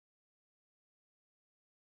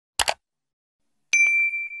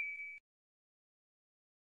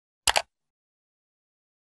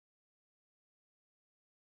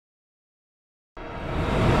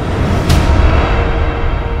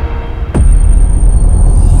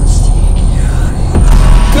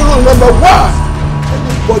Number one,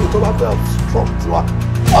 anybody to have strong to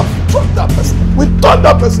obstruct that person. We turn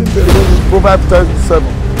that person very well. Proverbs 37.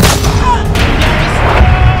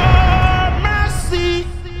 Mercy,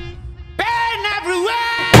 pain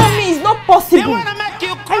everywhere. Mommy, it's not possible. They want to make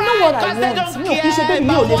you cry. I know what I want. No, you should be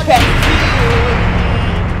about what you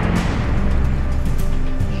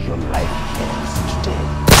Your life ends today.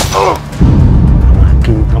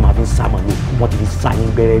 Come having someone who want to be signing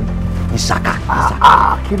buried. Isaka.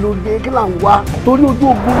 Kilo de Kilangwa. Told you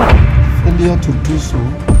do failure to do so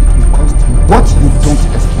because what you don't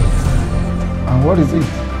expect. And what is it?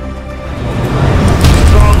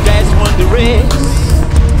 Strongest won the race.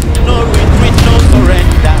 No retreat, no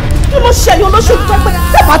surrender. You know, share your no should talk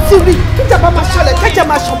about Sabatiri. Kita mama shale, keja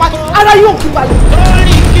ma shoma. Ara yo kibale.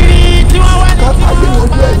 Only kiri ti wa wa ni. That I didn't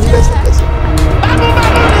want to listen. Babu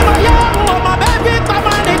yo, my baby,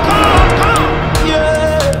 come on, come.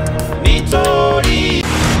 Yeah, nítorí.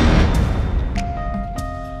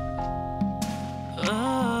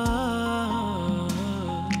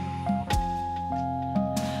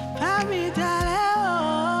 Bamidale,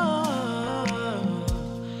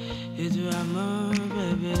 it's your mom,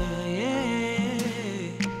 baby, yeah.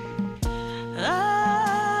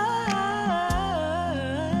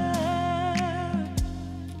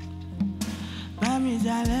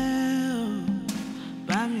 Bamidale,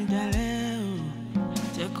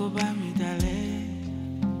 Jeko Bamidale,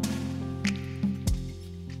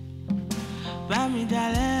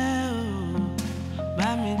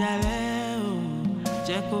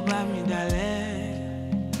 Jeko Bamidale.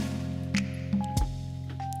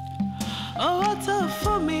 Oh, what's up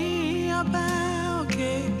for me about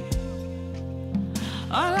okay?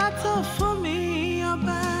 All that's up for me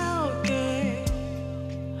about okay.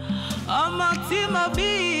 I'm a team of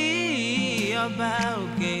be about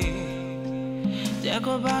okay.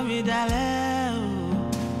 Jeko Bamidale,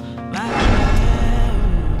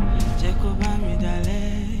 Jeko Bamidale.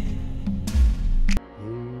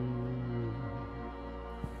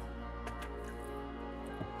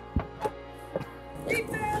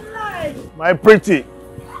 My pretty,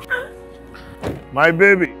 my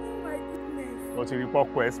baby. Oh my goodness. What you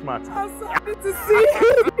report quite smart. I'm so happy to see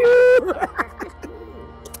you.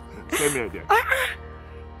 Same here, dear.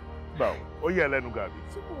 Báwo, ó yẹ lẹ́nu gàbí.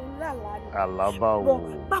 Alábáwo.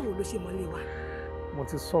 Báwo ló ṣe mọ́lé wa? Mo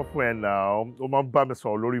ti sọ fún ẹ náà, ó máa ń bá mi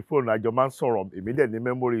sọ̀rọ̀ lórí fóònù, àjọ máa ń sọ̀rọ̀, èmi dẹ̀ ní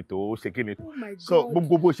memory tó ṣe kí ni. Oh my God. So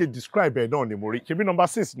gbogbo bó ṣe describe ẹ̀ náà ni mo rí. Ṣebí number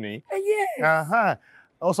 6 ni? Yes.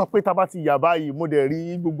 Ó sọ pé tá bá ti yà báyìí, mo dẹ̀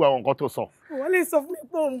rí gbogbo àwọn nǹkan tó sọ. Wọ́n lè sọ fún mi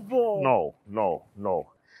pé ò ń bọ̀. No.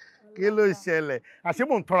 Kí ló ṣẹlẹ̀? Àṣé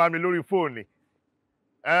mò ń tọ́ra mi lórí fóònù ni?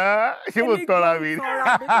 Ṣé mo tọ́ra mi?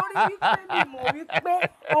 Lórí wípé mi mọ̀ wípé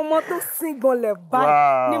ọmọ tó sínganlẹ̀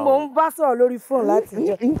báyìí ni mò ń bá sọ̀rọ̀ lórí fóònù láti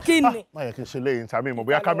jọ. Kí ni? Má yẹ kí n ṣe léyìn tàbí ìmọ̀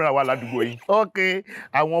bóyá kámẹ́rà wà ládùúgbò yìí. Ok,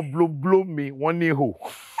 àwọn bló mi wọ́n ní ihò.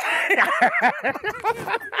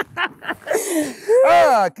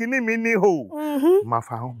 Kíní mi ní ihò. Máa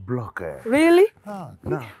fa àwọn block ẹ̀. Really?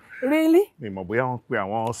 Náà. Really? Mi mọ̀ bóyá wọ́n pe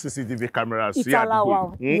àwọn CCTV cameras sí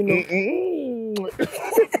àdúgbò.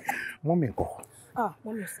 Mọ́mì ńkọ́?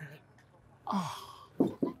 Mọ́mì sílẹ̀.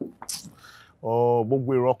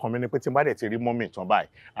 Gbogbo èrò ọkàn mi ni pé tí n bá dẹ̀ ti rí mọ́mì tán báyìí,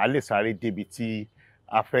 a lè sáré débi tí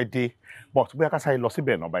a fẹ́ dé. But bóyá ká sáré lọ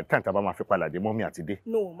síbẹ̀ náà by the time tá a bá máa fi padà dé mọ́mì àti dé.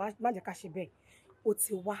 No, má jẹ́ ká ṣe bẹ́ẹ̀. O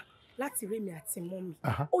ti wá láti rí mi àti mọ́mì.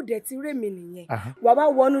 Ó dẹ̀ ti rí mi nìyẹn. Wà bá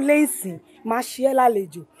wọnú léèsìn, máa ṣe é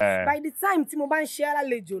lálejò. By the time tí mo bá ń ṣe é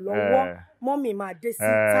lálejò lọ́wọ́, mọ́mì máa dé sí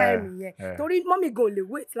time yẹn. Torí mọ́mì gan ò lè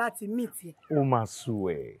wait láti meet yẹn. Ó máa sú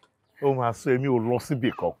ẹ̀. Ó máa sọ èmi ò lọ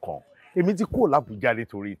síbi kankan. Èmi ti kúrò l'Abuja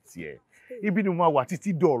nítorí tiẹ̀. Ibi ni mo máa wà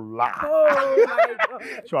títí dọ̀la. Oh my God.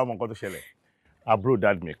 Ṣé wàá mọ nǹkan tó ṣẹlẹ̀? Àbúrò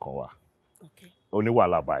dad mi kan wà.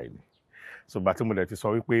 Oníwàhálà báyìí ni. So bá tí mo dẹ̀ ti sọ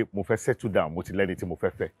wípé mo fẹ́ settle down, mo ti lẹ́ni tí mo fẹ́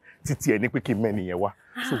fẹ́. Títí ẹ̀ ní pé kí mẹ́ni yẹn wá.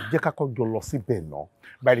 So jẹ́ ká kọ́ jọ lọ síbẹ̀ náà.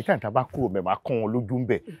 By the time tá a bá kúrò mẹ́ máa kán wọn lójú ń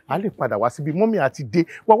bẹ̀. A lè padà wá síbi mọ́mì àti dé.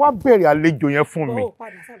 Wá bẹ̀rẹ̀ àlejò yẹn fún mi.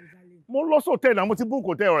 Mo lọ sọ́tẹ̀ náà, mo ti book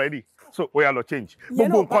hotel already. So ó yá lọ change.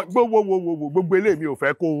 Gbogbo eléyìí mi ò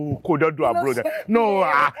fẹ́ kó dọ́dọ̀ àbúrò dẹ̀. No,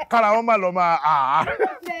 kára wọn má lọ máa.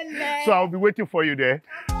 So I'll be waiting for you there.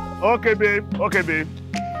 Okay, babe.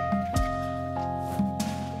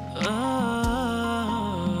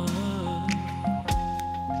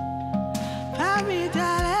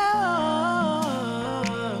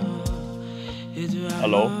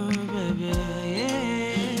 Hello?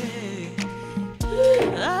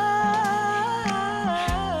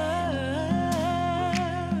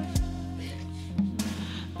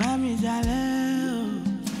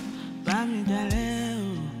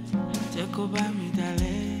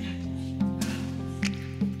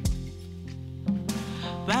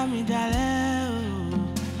 Bamidale,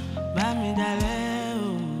 Bamidale,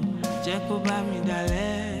 jẹ́ kó Bamidale.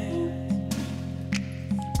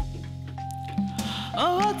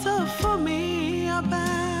 Owó tó fún mi ọba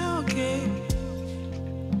òkè,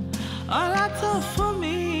 ọlá tó fún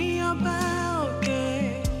mi ọba òkè,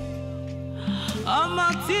 ọmọ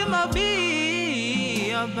tí mo bí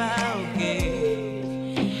ọba òkè,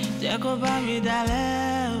 jẹ́ kó Bamidale,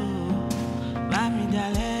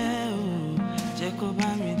 Bamidale, jẹ́ kó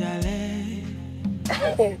Bamidale.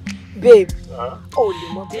 Babe, o lè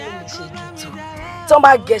mọ bí mo ṣe dùn tó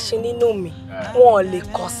bá gẹṣin nínú mi wọn ò lè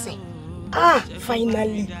kọsẹ̀.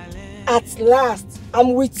 Finally, at last,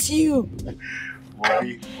 I'm with you. Wọ́n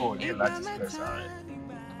rí òní láti stress ara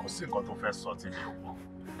ẹ̀. Kò sí nǹkan tó fẹ́ sọ tí mi ò mọ̀.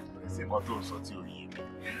 Kò sí nǹkan tó ń sọ tí ò yé mi.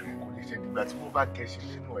 Kò lè ṣe nígbà tí wọ́n bá gẹṣin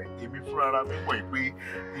nínú ẹ̀. Èmi fúnra ara mi mọ̀ pé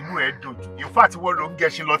inú ẹ̀ dùn jù. In fact, wọ́n ló ń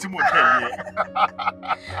gẹṣin lọ tí mò ń tẹ̀lé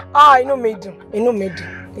ẹ̀. Inú mi dùn, inú mi dùn,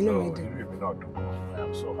 inú mi dùn. Inú mi náà dùn gan. I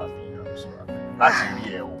am so happy, I am so happy. Láti rí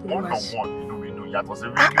ẹ̀ o, one-on-one inú mi dùn yàtọ̀ sí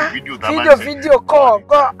fídíò tá a máa ń ṣe. Fídíò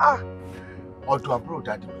kọ̀ọ̀kan. Ọ̀dọ̀ àbúrò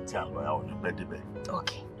dáàdì mi tí à ń lọ yà ò ní pẹ́ débẹ̀.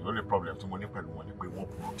 Okay. The only problem tí mo ní pẹ̀lú wọn ni pé wọ́n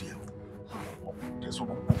burú díẹ̀. Wọ́n burú díẹ̀ so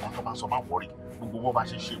gbogbo nǹkan tó bá sọ máa wọrí. Gbogbo wọn bá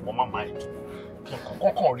ṣe ṣe wọ́n máa máa ètò. Kí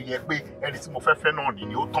kọ̀ọ̀kan rí ẹ pé ẹni tí mo fẹ́ fẹ́ náà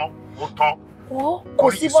ni ó tán.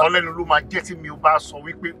 Kò sí bọ́. Ìsọlẹ́nu ló máa jẹ́ tí mi ò bá sọ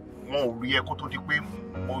wípé wọn ò rí ẹ kó tó di pé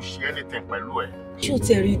mo ṣe anything pẹ̀lú ẹ. Ṣé o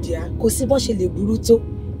ti rí ìdíyà? Kò sí bọ́ ṣe lè burú tó.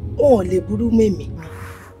 Wọn ò lè burú mẹ́mí.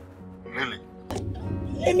 Really?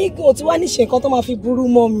 Èmi gan ò ti wá níṣe nǹkan tó máa fi burú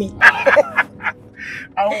mọ́ mi.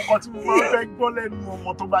 Àwọn nǹkan tí mo máa ń fẹ́ gbọ́ lẹ́nu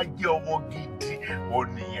ọmọ tó bá jẹ́ ọmọ gidi ò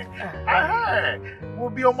nìyẹn. Wo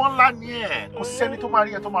bí ọmọ ńlá ni ẹ̀, kò sẹ́ni tó máa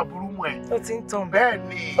rí ẹ tó máa burú mọ́ ẹ. Ó ti ń tàn mí. Bẹ́ẹ̀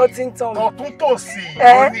ni. Ó ti ń tàn mí. Ọ̀tún tòsì.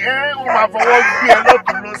 Ó ní ó máa fọwọ́ gbé ẹ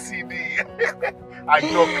lọ́tún lọ́sì ni.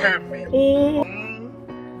 Àjọkẹ́ mi.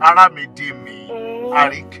 Arámidé mi.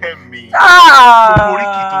 Àríkẹ́ mi. Gbogbo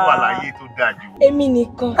oríkì tó wà láyé tó dáa jù. Èmi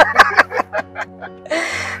nìkan.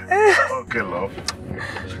 Okay, love.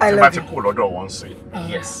 I love you. Tí bá ti kú lọ́dọ̀ wọn sìn.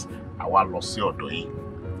 Yes. Àwa lọ sí ọ̀dọ̀ yìí.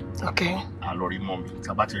 Okay. A lọ rí mọ́mì. Tí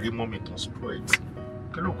a bá ti rí mọ́mì tó straight.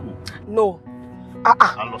 Kí ló kù? No.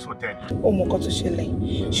 A lọ sọ́tẹ́ẹ̀lì. Ó mọ nǹkan tó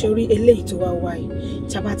ṣẹlẹ̀. Sórí eléyìí tó wá wá yìí.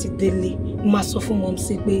 Tí a bá ti délé, máa sọ fún mọ́mì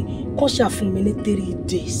sí pé kó ṣàfún mi ní 3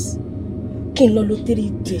 days. Kí n lọ lo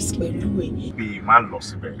 3 days pẹ̀lú ẹ̀. Bí má lọ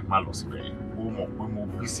síbẹ̀. Ó mọ̀ pé mo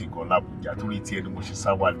bísí gan l'Abuja torí tí ẹni mo ṣe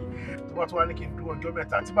sá wálé. Tó bá tún wá ní kí n dúró ọjọ́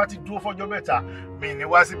mẹ́ta. Tí bá ti dúró fọ́jọ́ mẹ́ta, mi ní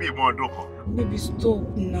wá síbi ìmọ̀ ọdún kan. Baby, stop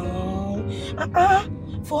now.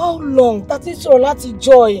 For how long? Tati sọ̀rọ̀ láti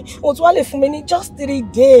joy. O tún wá lè fún mi ní just 3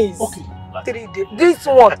 days. Okay. 3 days. This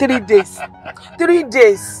one 3 days. 3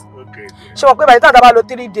 days. Okay. Ṣé mo pé báyìí tá a bá lò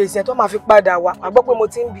 3 days yẹn tó máa fi padà wá. A gbọ́ pé mo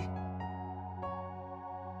ti ń bì.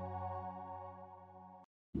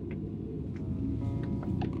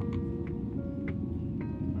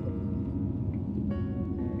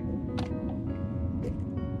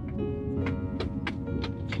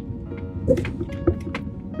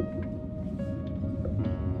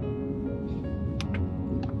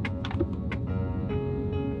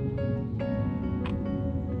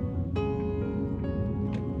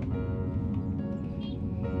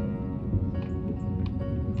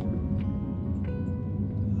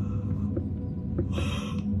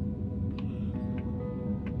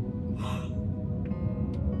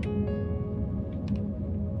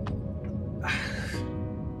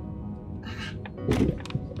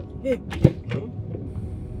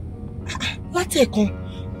 Látẹ̀kan,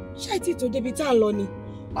 ṣé tí tó débi tá à ń lọ ni?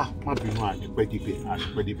 Má bínú ànípẹ́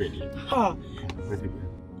débẹ̀ ni.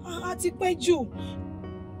 A ti pẹ́ jù.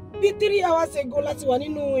 Bí 3 hours ago láti wà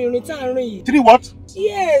nínú ìrìn tá à ń rìn yìí. 3 what?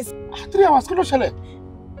 Yes. 3 hours kí ló ṣẹlẹ̀?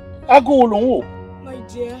 Aago wo ló ń wò? My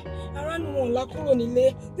dear, ara nu wọn la kúrò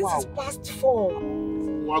nílé. This is past 4.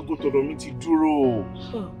 Aago tọ̀dọ̀ mi ti dúró.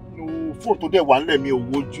 Fóònù tó dẹ̀ wà nílẹ̀ mi ò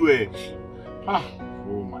wojú ẹ̀.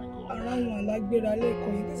 Oh my God. Ara wọn alágbéra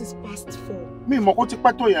lẹ́ẹ̀kan yẹn. This is past 4. Mi mọ̀ kó ti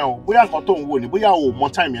pẹ́ tó yẹn o. Bóyá nǹkan tó ń wò ni, bóyá o mọ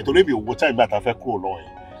time yẹn torí mi ò wo time gbà tá a fẹ́ kúrò lọ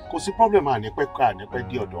yẹn. Kò sí problem ànípẹ́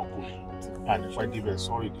dé ọ̀dọ̀ ọkùnrin. Ànípẹ́ débẹ̀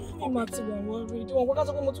sorry dé. Ẹ máa ti wà wọ́n rí. Tí wọ́n kọ́ ká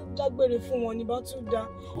sọ pé mo tún dágbére fún wọn ní bá tún dá.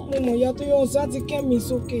 Mo mọ̀ ìyá tó yọ̀ ọ̀sán àti kẹ́mi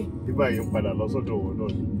sókè. Bíbá yìí ń padà lọ sọ́dọ̀ òun náà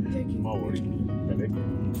ni. Má wọrí pẹ̀lẹ́pẹ̀lẹ́.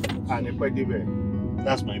 Ànípẹ́ débẹ̀.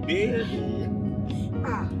 That's my baby.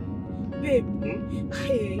 Babe,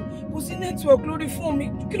 kò sí network lórí fóònù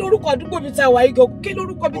mi. Kí lorúkọ àdúgbò bí tá a wà yìí gan? Kí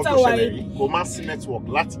lorúkọ bí tá a wà yìí? Kò má sí network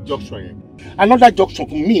láti junction yẹn. Another junction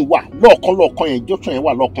mi wà lọ́ọ̀kan yẹn, junction yẹn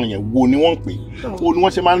wà lọ́ọ̀kan yẹn wo ni wọ́n ń pè. Wo ni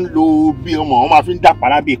wọ́n ṣe máa ń lo bí ọmọ wọn máa fi ń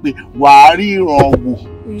dàpárá bíi pé wàá ríran wò.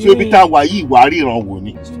 Tí ó bí tá a wà yìí wàá ríran wò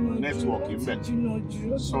ni. network in bed.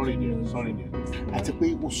 Sorry dear. Àti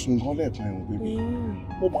pé ó sùn gan lẹ́ẹ̀kan ẹ̀hún bébí.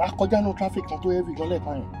 Mo máa kọjá ní traffic kan tó heavy gan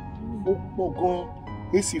lẹ́ẹ̀kan ẹ̀hún. Ó pọ̀ gan.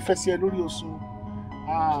 AC fẹ́ sí ẹ lórí oṣù.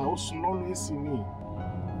 Ó sùn lọ́nu AC ni.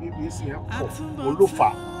 Bébí AC yẹn pọ̀. Òun ló fà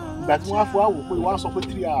á. Ìgbà tí wọ́n á fọ àwò pé wọ́n á sọ pé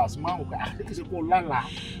 3 hours máa ń gbà. Ṣé kìí ṣe pé ó lálàá?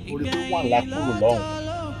 Orí pé wọ́n àlá kúrò lọ́hùn.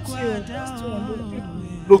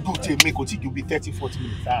 Lójú tèmi kò tí ju bí 30-40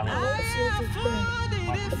 minutes láàrin.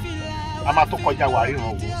 A máa tó kọjá wà ríran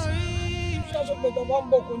wò ó sí.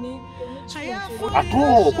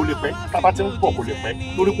 Àtúrò kò lè pẹ́, tá a bá ti ń pọ̀ kò lè pẹ́,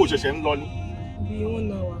 lórí kò ṣẹ̀ṣẹ̀ ń lọ ní.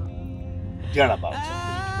 Díẹ̀ àbá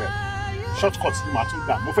short cut ni màá tún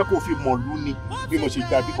gbà, mo fẹ́ kó o fi mọ̀lú ni bí mo ṣe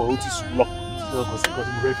gba bíbọ̀ ó ti sùn lọ. Kò sí nǹkan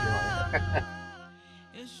tí mo fẹ́ fi hàn.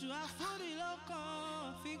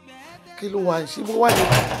 Kí ló wá ń ṣe bó wà ní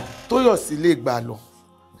Tóyọ̀sí lè gbà lọ?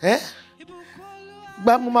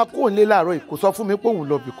 Gbá mo máa kó òǹlé láàárọ̀ yìí kò sọ fún mi pé òun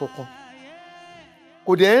lọ bì kankan.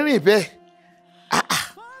 Kò dẹ̀ ń rìn bẹ́ẹ̀.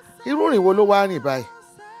 Irú rìn wo ló wá rìn báyìí?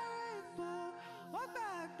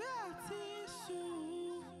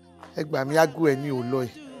 Ẹ gbà mí ágú ẹ ní ò lọ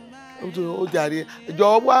ẹ̀. Ó jàre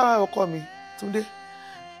jọ wá ọkọ mi Túndé.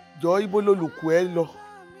 Jọ ibo lolùkọ́ ẹ lọ.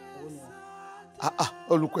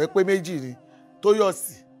 Olùkọ́ ẹ pé méjì ni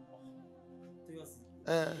Tóyọ̀sí.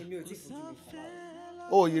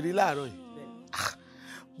 Ó yìí rí láàárọ̀ yìí.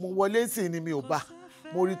 Mo wọlé sí ni mi ò bá.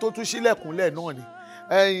 Mo rí tó tún sílẹ̀kùnlẹ̀ náà ni.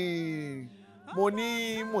 Mo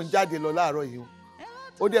ní mò ń jáde lọ láàárọ̀ yìí o.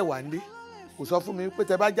 Ó dẹ̀ wà nílé. Kò sọ fún mi pé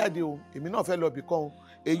tẹ bá jáde o, èmi náà fẹ́ lọ bì kan o.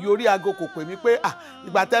 Èyí orí aago kò pè mí pé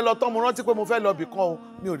ìgbà tẹ lọ tán mo rántí pé mo fẹ́ lọ bì kan o.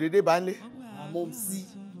 Mi ò dédé bá ń lé. Àmọ́ sí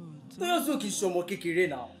Tóyọ̀sí kì í ṣe ọmọ kékeré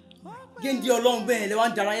náà. Géńdé Ọlọ́run bẹ́ẹ̀ lẹ wá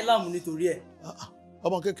ń dara yín láàmú nítorí ẹ̀.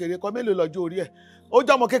 Ọmọ kékeré kọ́ mélòó lọ́jọ́ orí ẹ̀? Ó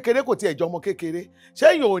jẹ́ ọmọ kékeré kò tiẹ̀ jẹ́ ọmọ kékeré. Ṣé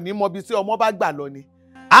èèyàn ò ní mọ ibi tí ọmọ bá gbà lọ ni?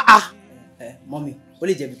 Mọ́mí, ó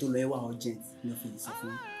lè jẹ̀bi tó lọ ẹwà urgent ní ọ́fíìsì sọ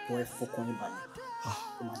fún ọ ẹ fọkàn yín balẹ̀.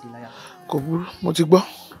 Ó máa dé láyà. Kò burú, mo ti gbọ́.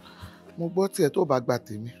 Mo gbọ́ tiẹ̀ tó bá gba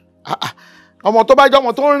tèmi. Ọmọ tó bá jẹ́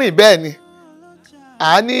ọmọ tó ń rìn bẹ́ẹ̀ ni.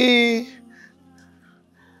 Ní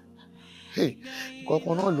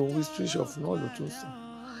nǹkan náà ló ń wí street off náà ló tún sọ.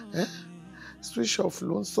 Street off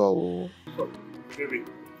ló ń sọ o.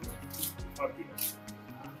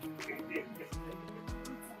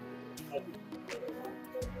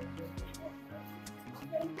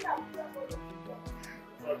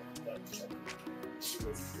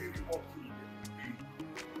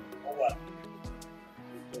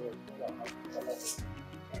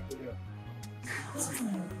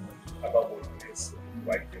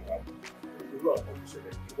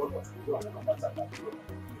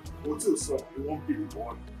 Ohun tí ò sọ ni wọ́n ń bèèrè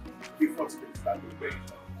lọ́wọ́ ni bí 40 minutes láti gbẹ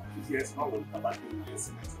ìdí ẹ̀sìn máa wọ ìtàbá tó ń bẹ̀rẹ̀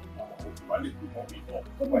sí àwọn òkú wa lè gbé mọ́ mi náà.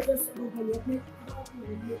 Ó bá fẹ́ sọ gbogbo lọ pé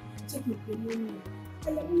ọkùnrin ilé jẹ́ kí n pè mí ní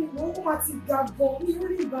ẹlẹ́mú ìwọ̀n ó máa ti ga gan ní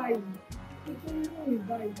orí báyìí. Nítorí orí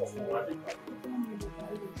báyìí jẹ́ ọkùnrin báyìí.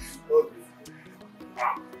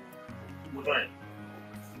 Mo náà ẹ̀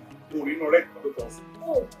mo rí iná rẹ̀ kan tó tọ̀ sí.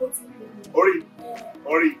 Ó ti rí omi.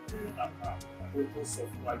 Orí àwọn tó sọ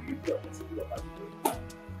fún wa ní ibi àwọn tí kò lọ́ba jù lọ.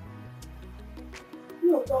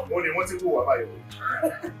 Wọ́n ní wọ́n ti kó wà báyìí.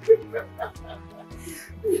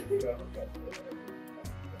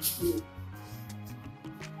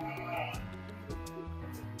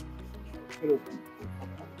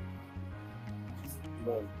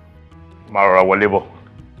 Máa rọra wọlé bọ̀.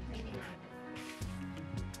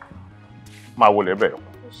 Máa wọlé bẹ́ẹ̀.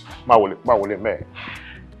 Máa wọlé mẹ́ẹ̀.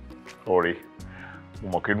 Orí. Mo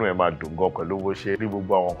mọ̀ kí inú ẹ máa dùn gan pẹ̀lú bó ṣe rí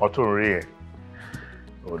gbogbo àwọn nǹkan tó ń rí ẹ̀.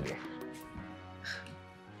 Ó ní.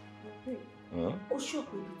 Ó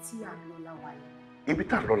ṣòpò ibi tí à ń lọ láwa yìí. Ibi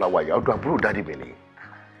tá à ń lọ láwa yìí, ọdún àbúrò dáàdì mi ni.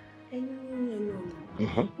 Ẹnu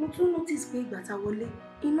ọ̀nà. Mo tún notice pé ìgbà tá a wọlé,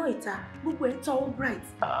 iná ìta, gbogbo ẹ̀ tán ó bright.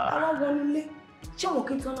 Àwa wọnú ilé, ṣé wọn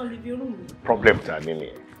kí n tán náà living room mi? Problem ta ni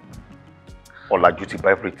nìyẹn. Ọ̀làjú ti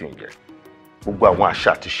bà everything jẹ́. Gbogbo àwọn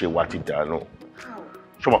àṣà àti ṣe wa ti dànù.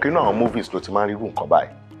 Ṣọmọ kí inú àwọn movies ló ti máa ń rí irú nǹkan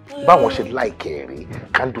báyìí. Báwọn ṣe láìkẹ́ rí,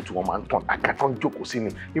 kándù tí wọ́n máa ń tàn, àkàtàn jókòó sí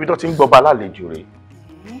ni. Ibi tó ti ń gbọ́ba lálejò rẹ̀.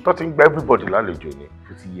 Tó ti ń gba everybody lálejò ni.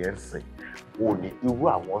 Fi ti yẹn ń sìn. O ní irú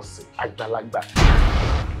àwọn sìn àgbàlagbà.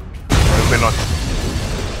 Ẹgbẹ́ náà ti.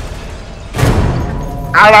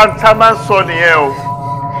 Ara ń ta máa ń sọ nìyẹn o.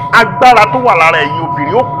 Agbára tó wà lára ẹ̀yin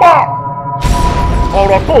obìnrin ó pọ̀.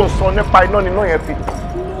 Ọ̀rọ̀ tó ń sọ nípa iná níná yẹn fi tàn.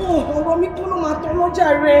 Ọ̀rọ̀ mi tó ló máa tán lọ́jà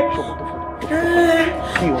rẹ̀.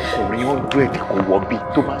 Kí ọkùnrin ó dún ẹ̀dì kò wọ bí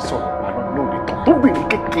tó bá sọ̀rọ̀ paná lórí tán tóbìnrin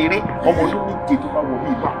kékeré ọmọ ọdún méje tó bá wọ bí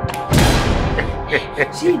ibà.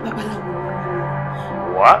 Ṣé babaláwo?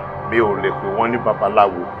 Wá mi ò lè pè wọ́n ní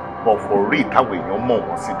babaláwo but for real táwọn èèyàn mọ̀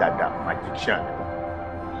wọ́n sí dáadáa magician ni wọ́n.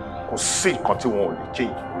 Kò sí nǹkan tí wọn ò lè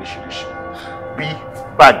change oríṣiríṣi. bí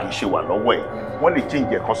báàgì ṣe wà lọ́wọ́ ẹ̀ wọ́n lè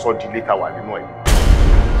change ẹ̀kan sọ́ di létà wà nínú ẹ̀.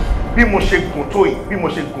 bí mo ṣe gùn tó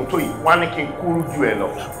yìí wọ́n á ní kí n kúrú ju ẹ lọ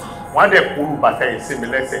wọ́n á dẹ̀ kúrú bàtà ẹ̀ sí mi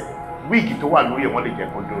lẹ́sẹ̀ wíìgì tó wà lórí ẹ̀ wọ́n lè jẹ́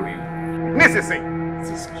kó dórí nísinsìnyí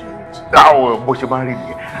dáwọ̀ bó ṣe máa ń rí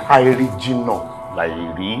nìyẹn àìrí jìnnà láì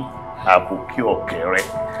rí àbùkí ọ̀kẹ́rẹ́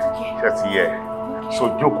ṣe ti yẹ so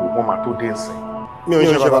jókòó wọ́n máa tó dé nsìn. mi ò ń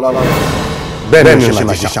ṣe babaláwo. bẹ́ẹ̀ ni ṣe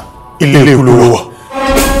magician ilé ikú ló wọ̀.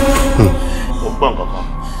 ó gbọ́ nǹkan kan.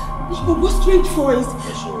 gbogbo strange voice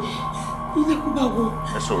ilé ikú bá wọ.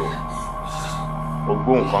 ẹ sọ̀rọ̀ ó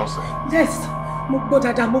gbọ́ nǹkan sìn. yes mo gbọ́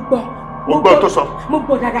dáadáa mo gbọ́. ó gbọ́ tó sọ. mo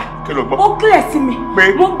gbọ́ dáadáa. kí ló gbọ́. ó clear sí mi. pé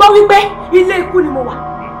mo gbọ́ wípé ilé ikú ni mo wà.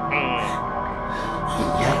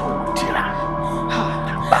 ìyá ò dira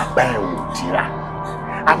bàbá ẹ ò dira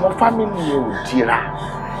àwọn fámìlì ẹ ò dira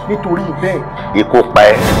nítorí bẹ́ẹ̀ ikú pa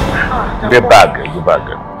ẹ́ dé báàgì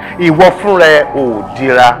ìwọ fúnra ẹ ò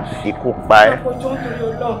dira ikú pa ẹ́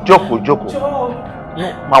jókòó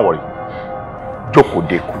má wọrí jókòó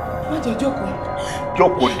deku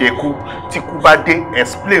jókòó deku tí kú bá dé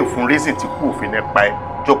explain fún reason tí kú òfin ẹ pa ẹ́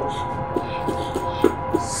jókòó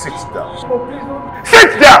sit down. Sit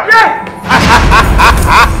down.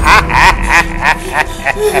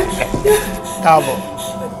 káàbọ̀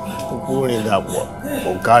kúkú rìn dàpọ̀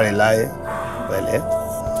kò kárin láyé pẹ̀lẹ́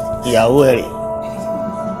ìyàwó ẹ̀ rè.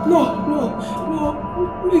 no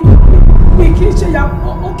mi kì í ṣe ìyàwó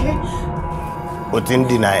ok. o ti ń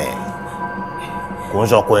dìnnà ẹ̀ kò ń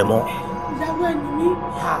sọkọ ẹ mọ́. ìyàwó ẹ̀ ni mí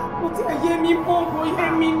mo ti ẹ̀yẹ mi mọ́ mo yẹ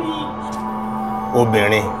mi ni.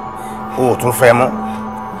 obìnrin o ò tún fẹ́ mọ́.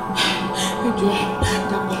 ẹjọ́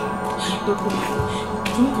dàpọ̀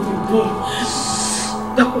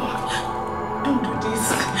dàpọ̀ don't do this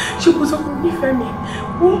ṣé kò sọ fún nífẹ̀ẹ́ mi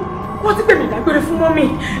wọ́n ti tẹ̀lé ìdágbére fún mọ́mì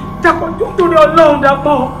dàpọ̀ tó torí ọlọ́run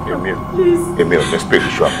dàpọ̀. èmi ò ní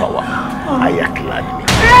spiritual power ayakila ni mi.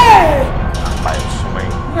 àbáyọ súnmọ́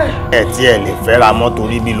yìí. ẹ tí ẹ lè fẹ́ra mọ́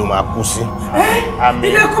torí bí ló máa kú sí.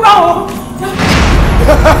 ilé kú bá wọ.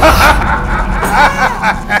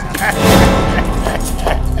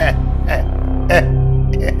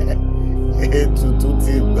 ètùtù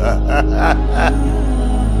ti gbà.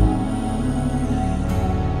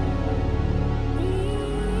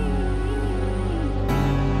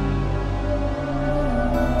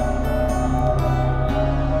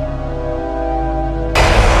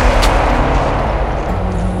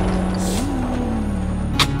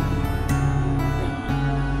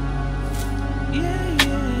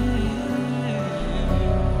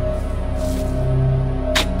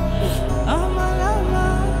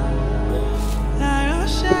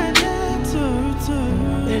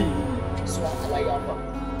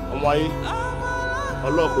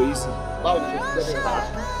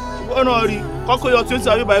 náà rí kọ́kọ́ yọ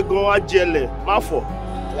 20 àbíbá gan wá jẹlẹ̀ má fọ̀.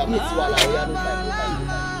 ìyàwó ti wà láwọn yá ló fà ìlú fà ìlú.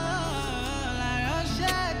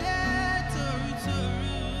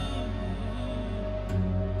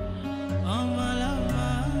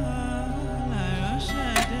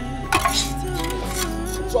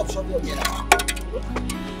 Drop something on here.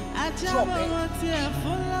 Drop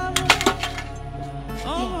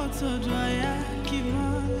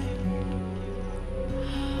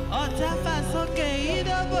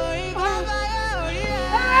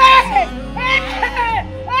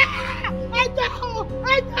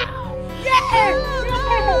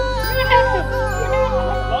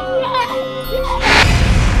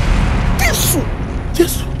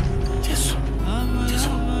Jésù.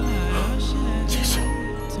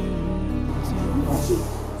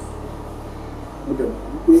 Mo dẹ̀ mọ̀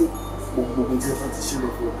wípé gbogbo ohun tí ẹ bá ti ṣe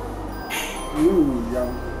lọ́wọ́ yóò wò ìyá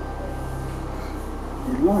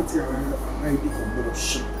ìlú àti àrá ibi kan gbọ́dọ̀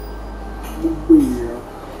ṣe gbogbo èèyàn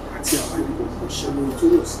àti àrá ibi kan gbọ́dọ̀ ṣe lórí tó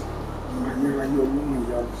yọ̀ sí ayérayé ọlọ́run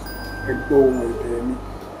ìyá ẹgbọ́ ohun ẹ̀bẹ̀ mi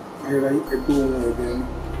ayérayé ẹgbọ́ ohun ẹ̀bẹ̀ mi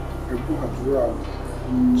ẹgbọ́ àdúrà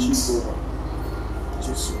mi jíbọ̀wà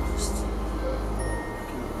Jésù Kristi.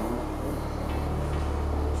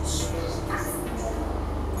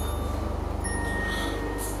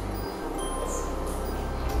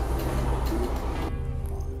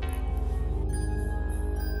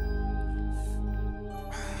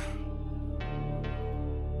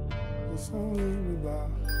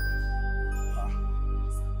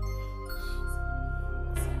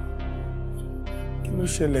 Kí ló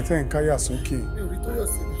ṣẹlẹ̀ tẹ́ ń káyà sókè? Mi ò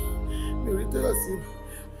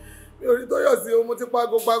rí Tóyọ̀sí o, mo ti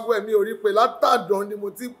pago ẹ̀ mi ò rí pé látàdán ni mo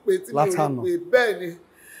ti pè tí mi ò rí pé bẹ́ẹ̀ ni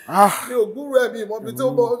mi ò gbúrò ẹ̀ mi ìmọ̀bí tó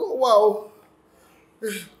wà o.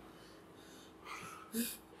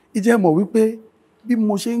 Ìjẹ́ mọ̀ wípé bí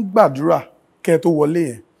mo ṣe ń gbàdúrà kẹ́ tó wọlé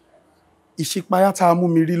yẹn ìṣípayá tá a mú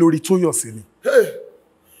mi rí lórí Tóyọ̀sí ni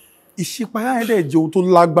ìṣípayá yẹn dẹ̀ jẹ́ ohun tó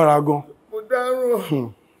lágbára gan. Mo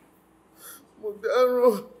dáràn. Mo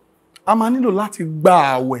dáràn. A máa nílò láti gba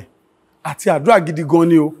àwẹ̀ àti àdúrà gidi gan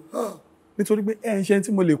ni o. Nítorí pé ẹ ń ṣe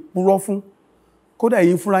tí mo lè purọ́ fún. Kódà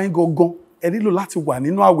ẹ̀yin fúnra yín gangan ẹ nílò láti wà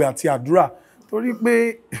nínú àwẹ̀ àti àdúrà. Torí pé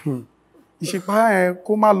ìṣípayá yẹn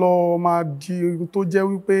kó má lọ máa di ohun tó jẹ́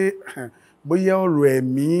wípé bóyá ọ̀rọ̀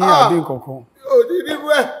ẹ̀mí àbí nǹkan kan. Ò ní nínú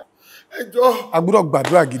ẹ̀. Ẹ jọ̀ọ́. A gbọ́dọ̀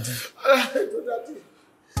gbàdúrà gidi. Ẹ jọ̀ọ́ dájú.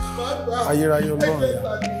 Má gbà. Ayérayé Ọlọ́run ya.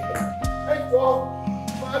 Ẹ jọ̀ọ́.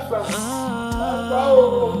 Má gbà. Má gbà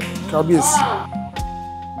o. Kábíyèsí.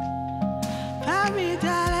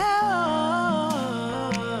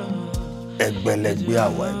 Ẹgbẹ̀lẹ́gbẹ̀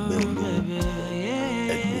àwa ẹgbẹ́ olówó,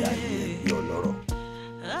 ẹgbẹ́ ayé ẹgbẹ́ ọlọ́rọ̀.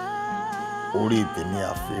 Orí tèmi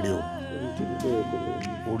àfẹ́rẹ́ o,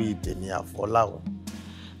 orí tèmi àfọlá o,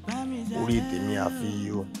 orí tèmi àfiyí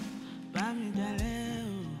o.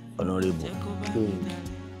 Honorable,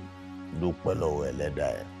 dúpẹ́ lọ́wọ́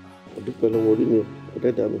ẹlẹ́dàá ẹ̀. Dúpẹ́ lọ́wọ́ orí mi o,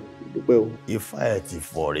 ẹlẹ́dàá mi, dúpẹ́ o. Ifá ẹ̀ ti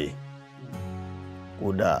fọ̀re,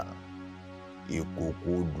 kódà ìkòkò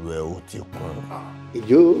odò ẹ̀ ó ti kún.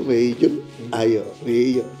 Ìjó méjó, ayọ̀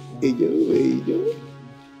méjó, ìjó méjó.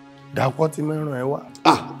 Dàpọ̀ ti mẹ́rùn ẹ wá.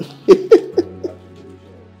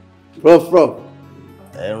 Rọ́frọ́.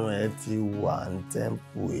 Ẹ̀rùn ẹ ti wà ní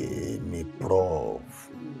tẹ́ḿpù èmi prof.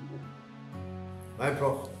 My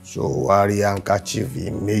prof. So wá rí handkerchief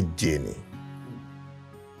méje ni.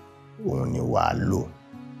 Òun ni wàá lò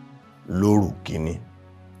lóru kìíní,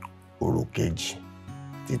 òru kejì,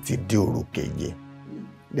 títí dé òru keje.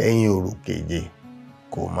 Lẹ́yìn òru keje,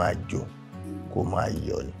 kó máa jó, kó máa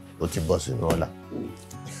yọ̀ ni. Ó ti bọ́ sínú ọlá.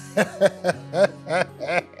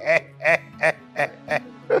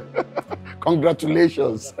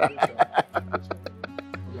 Congratulations.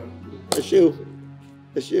 Ẹ ṣé o,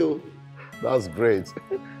 ẹ ṣé o. That's great.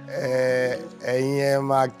 Ẹ̀yin ẹ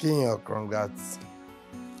máa kíyàn congrats.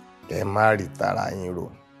 Ẹ má rí tara yín rò.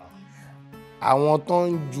 Àwọn tó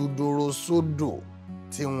ń ju doro sódò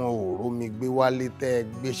tí wọn ò rómi gbé wálé tẹ́ ẹ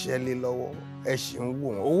gbéṣẹ́ lé lọ́wọ́, ẹ ṣì ń wò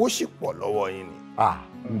wọ́n, owó ṣì pọ̀ lọ́wọ́ yín ni.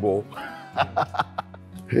 Ń bọ̀.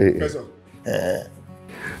 Pẹ́sọ̀.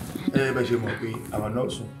 Bẹ́ẹ̀ ṣe mọ̀ pé àwọn náà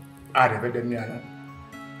sùn, ààrẹ fẹ́ dẹ́ ní àná.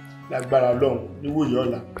 Lágbára Ọlọ́run níwòye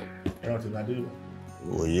ọ̀la, ẹran ti máa dé ìwà.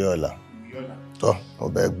 Ìwòye ọ̀la. Tọ́, mo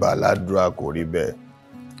bẹ gba aládùúrà kò rí bẹ́ẹ̀.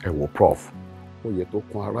 Ẹ wo prof, ó yẹ tó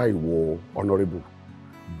kún ara ìwò honorable.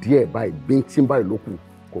 Díẹ̀ báyìí, bíntín báyìí ló kù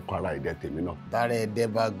kó kún ara ìdẹ tèmi náà. Tára ẹ̀dẹ́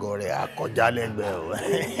bá gọrẹ̀ àkọjá lẹ́gbẹ̀ẹ́ o.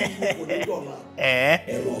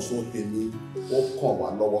 Ẹ̀rọ sọ tèmi, ó kàn wá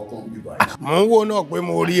lọ́wọ́ kan bí báyìí. Mo ń wo náà pé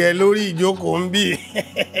mo rí ẹ lórí ìjókòó ń bì.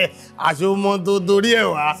 Àṣomọ tó torí ẹ̀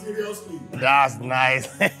wá. Seriously. That's nice.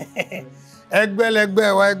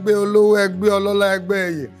 Ẹgbẹ́lẹ́gbẹ́ wa, ẹgbẹ́ olówó, ẹgbẹ́ ọlọ́lá, ẹgbẹ́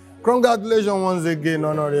ẹ̀yẹ. Congratulations once again,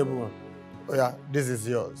 honorable. Oh yeah, this is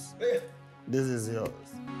yours. This is yours.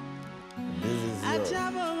 This is yours.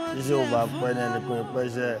 Iṣẹ́ ò bá pẹ́ ní ẹnìkan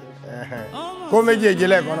ìpẹ́ṣẹ́. Kó méjèèjì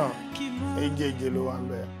lẹ́ẹ̀kan náà. Méjèèjì ló wà ń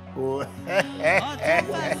bẹ̀. Kó.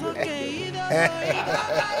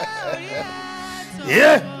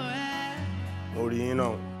 Mo rí yín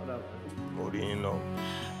náà. Mo rí yín náà.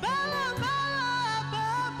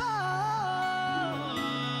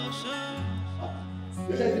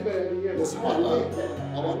 Kò sí wàhálà,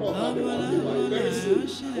 àwọn náà bá lè wà ní ìwà ìbẹ̀rẹ̀ sí,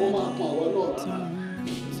 wọ́n máa pọn àwọn náà tà.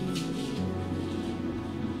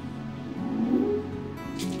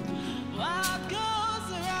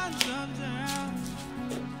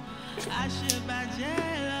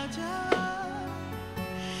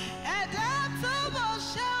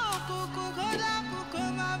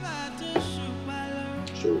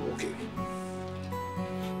 Sure, okay.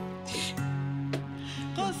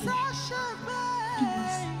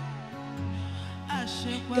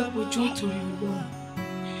 Dàpọ̀ jọ́ torí Ọlọ́run,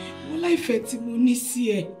 mo láìfẹ́ tí mo ní sí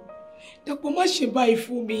ẹ. Dàpọ̀ má ṣe báyìí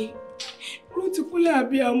fún mi. Ló ti kúnlẹ̀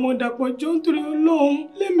àbí àmọ́ Dàpọ̀ jọ́ torí Ọlọ́run,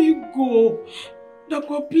 let me go.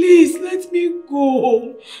 Dàpọ̀ please let me go.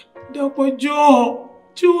 Dàpọ̀ jọ́.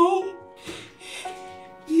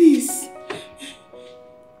 Please.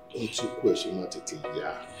 Ohun tí kú ẹ̀ ṣe máa tètè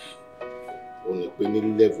yá. Ó ní pé ní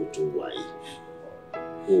level tó wà yìí,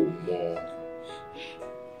 ó mọ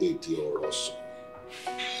èdè ọ̀rọ̀ sọ.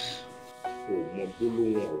 Ó mọ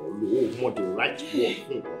gbólóhùn ọ̀rọ̀ lò, ó mọ the right word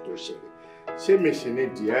fún nǹkan tó ṣẹlẹ̀. Ṣé mi ṣe ní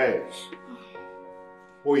díẹ̀ ẹ̀?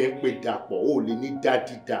 Ó yẹ pé Dàpọ̀, ó lè ní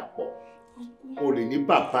dádì Dàpọ̀. Ó lè ní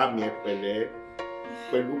bàbá mi ẹ pẹ̀lẹ́.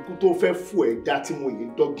 Pẹ̀lú kú tó fẹ́ fún ẹ dá tí mo yìí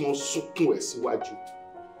dọ́gbọ́n sunkún ẹ̀ síwájú.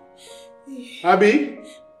 Àbí?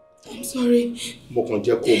 I'm sorry. Mo kàn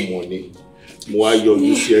jẹ́ kó mọ̀ ni. Mo wá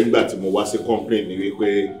yọjú sí ẹ nígbà tí mo wá sí complain ni wípé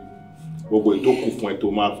gbogbo ètò kù fún ẹ tó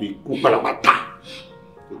máa fi kú pátápátá.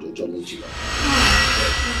 Ọjọ́ méjì lọ.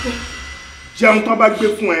 Jẹun tán bá gbé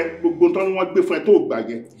fún ẹ, gbogbo tán ni wọ́n gbé fún ẹ tó gbà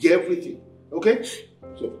yẹn, jẹ everything, okay?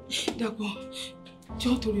 So. Dàpọ̀,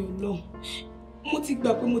 jọ́ torí Ọlọ́run, mo ti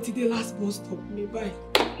gbà pé mo ti dé last bus stop mi báyìí.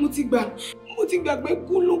 Mo ti gbà pé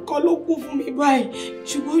kú ló kọ́ ló kú fún mi báyìí.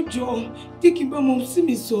 Ṣùgbọ́n jọ̀ọ́, jẹ́ kí n bá mọ̀ sí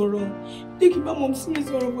mi sọ̀rọ̀. Jẹ́ kí n bá mọ̀ sí mi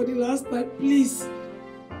sọ̀rọ̀ for the last time, please.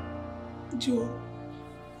 Jọ̀ọ́,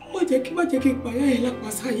 má jẹ́ kí n pààyà ẹ̀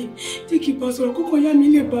lápàsáyé. Jẹ́ kí n bá sọ̀rọ̀ kókó yá mi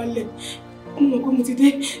lè balẹ̀. Ọmọ ọkọ mo ti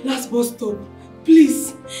dé last bus stop,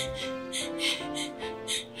 please.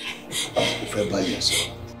 Mo fẹ́ bá yẹn sọ.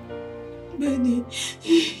 Bẹ́ẹ̀ni,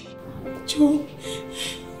 jọ̀ọ́.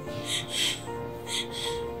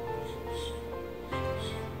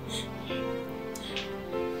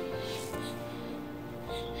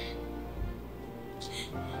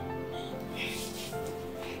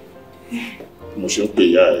 Mo ṣe ń pè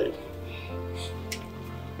ìyá ẹ̀.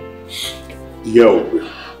 Ìyá ò gbé.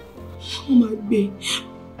 Wọ́n máa gbé.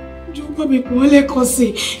 Jọ̀ọ́ bá mi pọ̀ lẹ́ẹ̀kan sí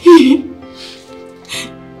i.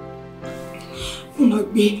 Wọ́n máa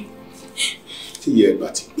gbé. Tí ìyá ẹ̀ bá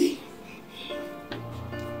ti gbé,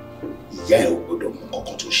 ìyá ẹ̀ ò gbọ́dọ̀ mọ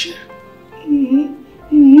kankan tó ṣe.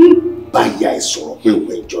 Bá ìyá ẹ̀ sọ̀rọ̀ pé òun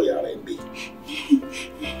ẹjọ́ ìyá rẹ̀ gbé.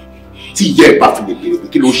 Tí ìyá ẹ̀ bá fi lè béèrè pé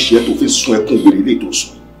kí ló ṣe é tó fi sun ẹkún wèrè lè tó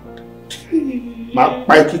sùn. Máa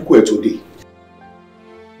pa ẹ́ kíkọ́ ẹ̀ tó dé.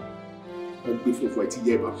 Wọ́n gbé fún ẹ tí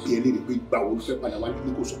ìyá ẹ̀ bá bí ẹ léèrè pé ìgbà wo ló fẹ́ padà wá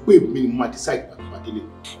nílé kó sọ pé èmi ni mo máa decide ìgbà tó bá délé.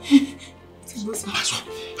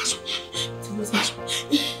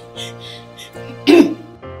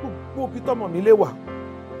 Gbogbo bí tọmọ mi lé wà,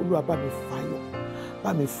 Olúwa bá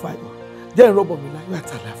mi fayọ̀, jẹ́ ìrọ́bọ̀ mi láyọ̀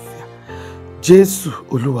àtàlàfíà. Jésù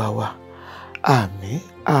Olúwa wa, àmín,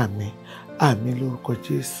 àmín, àmín lórúkọ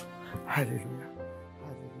Jésù. Hallelujah,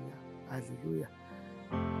 hallelujah, hallelujah.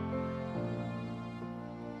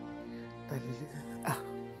 Hallelujah. Ah.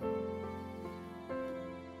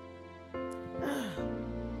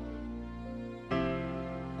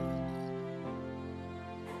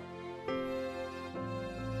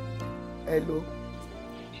 Hello.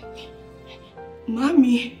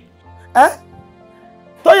 Mami.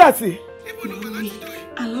 Tóyàsí.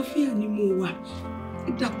 Àlàáfíà ni mo wà.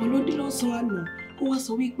 Ìdàpọ̀ ló dé lọ́sàn-án àná. Ó wá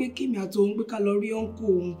sọ wípé kémi àti òun gbé ká lọ rí ọ̀nkù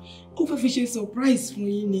òun. Ó fẹ́ fi ṣe surprise fún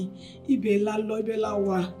yín ni. Ibẹ̀ la lọ, ibẹ̀ la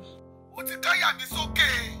wà. Ó ti káyà mi sókè.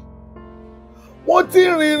 Mo ti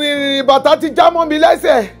rìn bàtà ti já mọ́ mi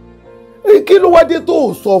lẹ́sẹ̀. Kí ló wá dé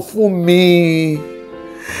tó sọ fún mi?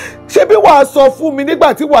 Ṣé bí wàá sọ fún mi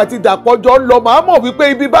nígbà tí wàá ti Dàpọ̀ jọ ń lọ, màá mọ̀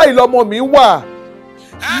wípé ibi báyìí lọmọ mi wà.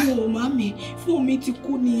 Mo màmí, fóònù mi ti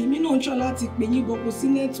kú ni, èmi náà ń ṣọ́ láti pè yín bọ̀ kò sí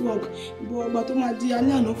network. Bọ̀ ọgbà tó máa di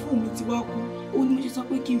alẹ́ àná fóònù mi ti wá kú. Ó ní mo ṣe sọ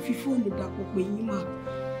pé kí n fi fóònù Dàpọ̀ pè yín mà.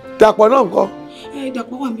 Dàpọ̀ náà ńkọ́?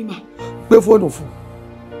 Dàpọ̀ wà mí mà. Gbé fóònù fún.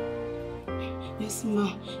 Yes ma.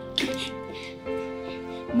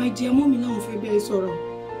 My dear mọ́mí láwọn fẹ́ bẹ́ẹ̀ sọ̀rọ̀.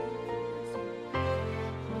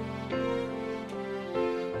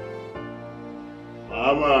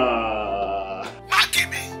 Mama.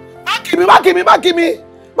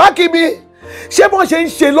 Má kí mi. Ṣé bọ́n ṣe ń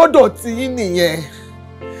ṣe lọ́dọ̀ tí yín nìyẹn?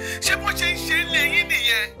 Ṣé bọ́n ṣe ń ṣe ilé yín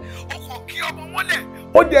nìyẹn? Ó kàn kí ọmọ mọ́lẹ̀.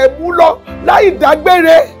 Ó dẹ̀ mú lọ láì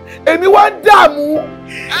dágbére. Èmi wá ń dààmú.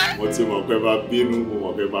 Mo ti mọ̀ pé bá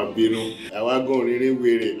bínú. Àwa gan rere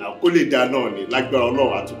wèrè. Àkó lè dá náà ni lágbára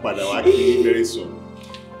Ọlọ́run àtúpadà wá kí ní very soon.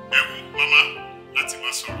 Ẹ wo mama láti má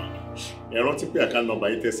sọ̀rọ̀. Ẹ rántí pé account number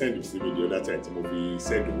yìí tẹ send sí mi the other time tí mo fi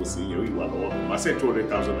send owó sí yẹn ó ìwà lọ́wọ́ mi. Màá send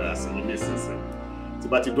 200,000 naira sí yín nísinsìnyí. Tí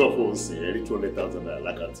bá ti drop fóònù sí ẹ rí 200,000 naira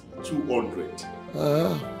lákàtí 200.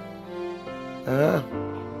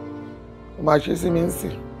 Ó máa ṣe sí mi ń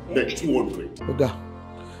sìn. Bẹ́ẹ̀ 200. Ó dáa.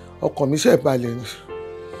 Ọkàn mi ṣe balẹ̀ ni.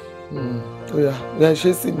 Ó yá, yẹn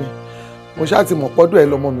ṣe sí mi. Mo ṣáà ti mọ̀ pọ́dọ̀ ẹ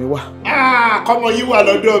lọmọ mi wà. Kọ́mọ yìí wà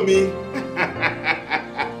lọ́dọ̀ mi.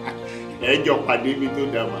 Ẹ jọ pàdé mi tó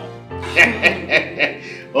dà mà.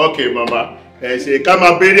 Okay mama, ẹ ṣe ká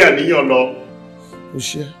máa béèrè àníyàn lọ. Ó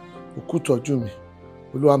ṣe òkú tọ́jú mi.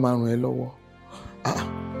 Olúwa máa ràn ẹ́ lọ́wọ́.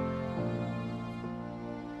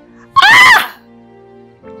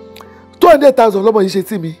 200,000 lọ́mọ yìí ṣe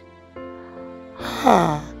tí mi.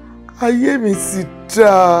 Ayé mi ti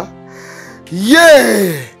dáa.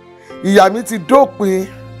 Ìyà mi ti dópin.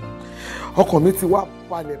 Ọkàn mi ti wá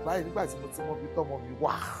balẹ̀ báyìí nígbà tí mo ti mọ ibi tọ́mọ mi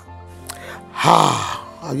wà.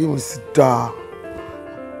 Ayé mi ti dáa.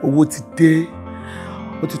 Owó ti dé.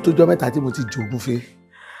 Ó ti tójọ́ mẹ́ta tí mo ti jẹ ògúnfe.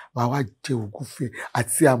 Màá wá jẹ ògúnfe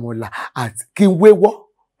àti àmọ̀là àti kí n wéwọ́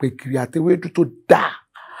pẹ̀gìrì àti ewédú tó dáa.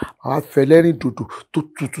 Màá wá fẹ́ lẹ́rìn dòdò tó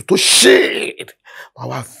tutù tó ṣéèd. Màá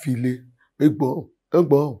wá fi lé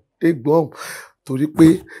egbọ̀n. torí pé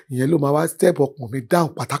ìyẹn ló máa wá step ọkàn mi down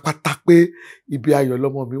pátápátá pé ibi ayọ̀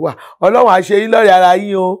lọmọ mi wà. Ọlọ́run á ṣe yín lọ́rẹ̀ ara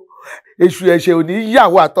yín o, èṣù ẹ̀ṣẹ̀ ò ní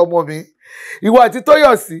yàwó àtọmọ mi. Ìwọ àti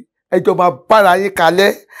Tóyọ̀sí ẹjọ́ máa bára yín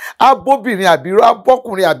kalẹ̀, abóbìnrin àbíró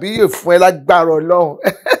abọ́kùnrin àbíyè fún ẹ lágbára Ọlọ́run.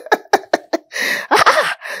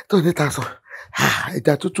 Tó ní ta sọ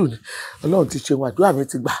ẹja tútù ni Ọlọ́run ti ṣe wọn, àdúrà mi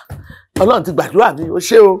ti gbà, Ọlọ́run ti gbàdúrà mi, ó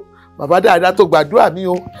ṣé o bàbá dáadáa tó gbàdúrà mi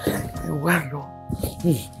o. Ẹ wá lọ.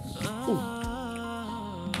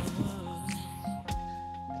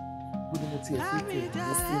 Bó ni mo ti ẹ̀ fi tẹ̀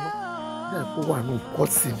ẹ́ sí náà ní àpò wà ní nǹkan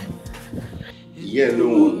sí mi. Ìyá ẹ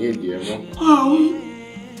lóhùn ní èdè ẹ mọ́.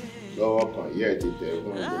 Lọ́wọ́ kan ìyá ẹ ti tẹ̀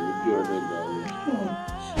fún ẹ pẹ̀lú bí ọdẹ ìgbà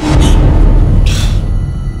wo.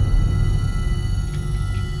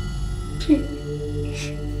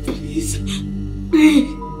 Please, please.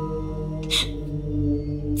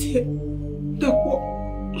 Tiẹ̀ dàpọ̀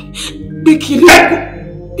gbé kiri dàpọ̀.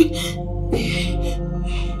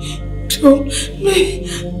 Jọ mi.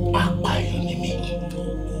 Apààyàn ni mí.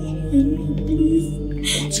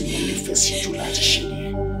 Ohun tí mo nífẹ̀ẹ́ sí jù láti ṣe ni.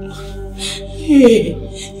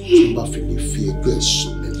 Tí n bá fi lè fi ẹgbẹ́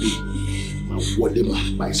ẹ̀sùn lẹ́lẹ́, máa wọlé máa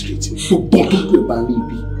pa ìsírètì gbogbo tó gbé bá rí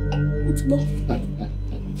ibi. Mo ti gbọ́.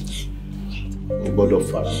 Mo gbọ́dọ̀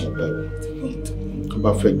fara mọ́ bẹ́ẹ̀. Tó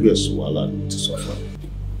bá fẹ́ gbé ẹ̀sùn wàhálà ni mo ti sọ fún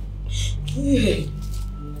ẹ.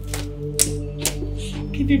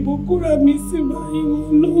 Kí ni mo kóra mi sí báyìí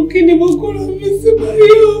wọn lọ? Kí ni mo kóra mi sí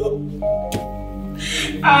báyìí o?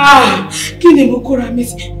 Kí ni mo kóra mi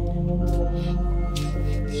sí?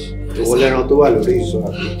 Ìwọ lẹ́ran tó wà lórí ìsọ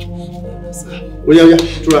àbí. Ó yá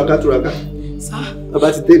túraká túraká. Bàbá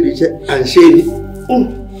ti débi iṣẹ́ à ń ṣe ni.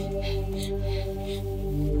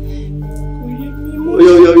 Ó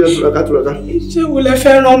yá túraká. Iṣẹ́ wo lẹ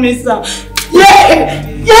fẹ́ rán mi sà?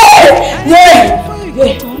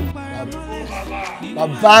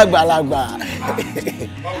 Bàbá àgbàlagbà.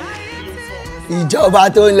 Ìjọba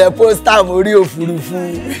tó ń lẹ pósítà mórí òfurufú.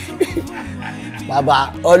 Bàbá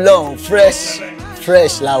Ọlọ́run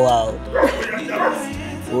fresh láwa o.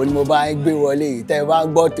 Òun ni mo bá ń gbé wọlé yìí tẹ́ ẹ bá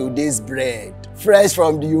ń gbọ́ today's bread fresh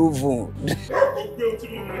from the oven.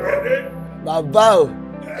 Bàbá o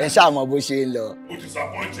ẹ ṣàmọ̀ bó ṣe ń lọ.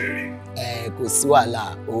 Kò sí wàhálà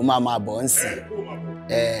òun máa bọ̀ ń sìn.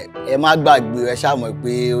 Ẹ má gbàgbé ẹ ṣàmọ̀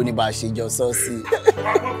pé ó ní bá ṣe jọ sọ́ọ̀sì.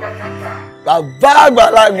 Bàbá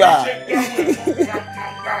àgbàlagbà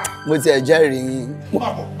mo tiẹ̀ jẹ́rìí yín.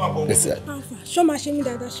 Ṣọ́ máa ṣe mí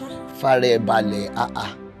dáadáa ṣá. Fara ẹ̀ balẹ̀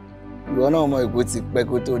ìwọ náà mọ ìkó ti pẹ́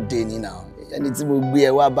kó tó dé nínà ẹni tí mo gbé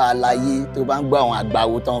ẹ wá bá a láyé tó bá ń gbọ́ àwọn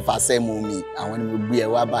àgbàwo tó ń fasẹ́ mu mi àwọn ni mo gbé ẹ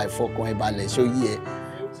wá bá ìfọkàn ẹ balẹ̀ ṣóyí ẹ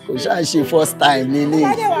kò ṣáà ṣe first time lélẹ̀.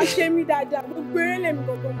 Bàdé wàá ṣe mí dáadáa gbogbo eré lèmi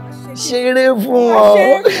gbogbo máa ṣe. Ṣeré fún ọ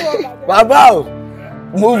bàbá o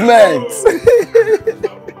movement.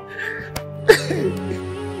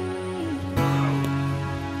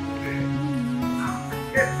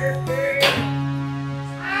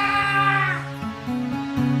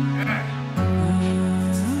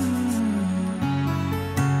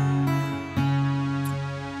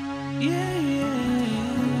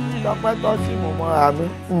 Lọ́pẹ́ tó sí mo mọ́ra mi.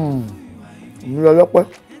 Mi lọ lọ́pẹ́.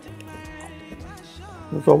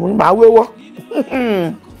 Mo sọ fún mi máa wéwọ́.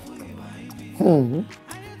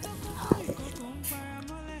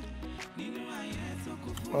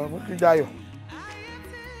 Ọ̀rọ̀ mi ti dayọ̀.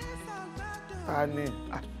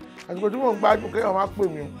 Àsìkò tí mò ń gbádùn kéèyàn má pè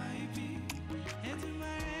mí.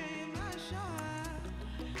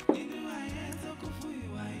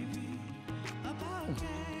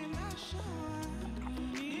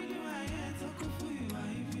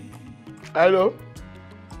 Hello.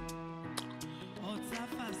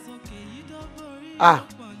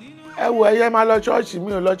 Ẹ wo ẹyẹ máa lọ ṣọ́ọ̀ṣì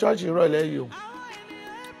mi ò lọ ṣọ́ọ̀ṣì ìrọ̀lẹ́ yìí o.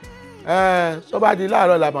 Tó bá di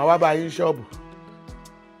láàárọ̀ là máa wá bá yín ṣọ́ọ̀bù.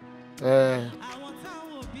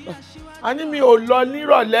 A ní mi ò lọ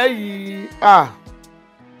nírọ̀lẹ́ yìí.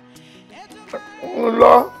 Ń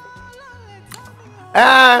lọ.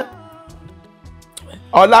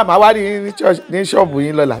 Ọ̀la màá wá ní ṣọ́ọ̀bù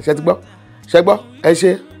yín lọ́la ṣe ti gbọ́? Ṣe gbọ́? Ẹ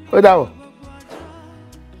ṣé ó dàbọ̀.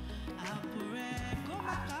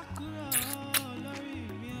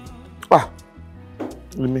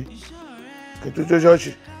 Mi kí tó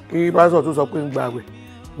ṣọ́ọ̀ṣì kí pásítọ̀ tó sọ pé ń gba àwẹ̀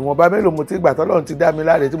ìwọ̀nba mélòó mo ti gbà tọ́lọ́run ti dá mi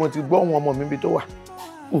láre tí mo ti gbọ́ ohùn ọmọ mi bí tó wà.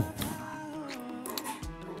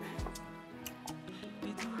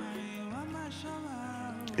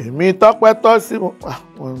 Èmi Tọ́pẹ́ tọ́ sí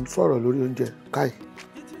wọn ń sọ̀rọ̀ lórí oúnjẹ káì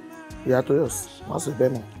ìyá Tóyọ̀sí má sì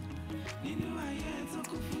bẹ́ẹ̀ mọ́.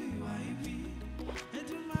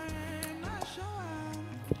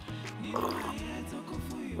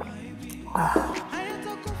 ayé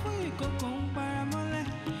tó kún fún ìkòkò ń paramọ́lẹ̀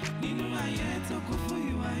nínú ayé tó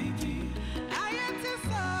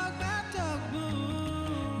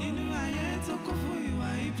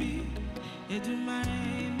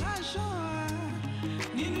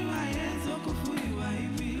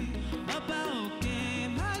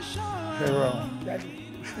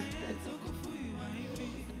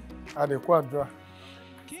Adekola.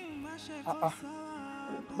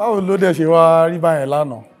 Báwo ló dẹ̀ ṣe wá rí báyẹn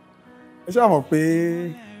lánàá? Ẹ ṣáà mọ̀ pé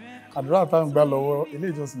àdúrà tá à ń gbà lọ́wọ́ ilé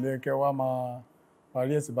ìjọsìn lẹ́yìn kẹ́ wá máa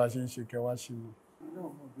parí ẹ̀sìn bá ṣe ń ṣe kẹ́ wá ṣe lọ.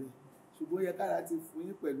 Ṣùgbọ́n ó yẹ kára ti fún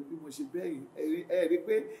yín pẹ̀lú bí mo ṣe bẹ́yìn ẹ̀rí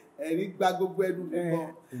pé ẹ̀rí gba gbogbo ẹnu mi gan.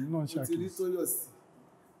 Mo ti rí Tóyọ̀sí,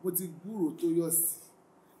 mo ti gbúrò Tóyọ̀sí,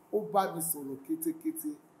 ó bá mi sọ̀rọ̀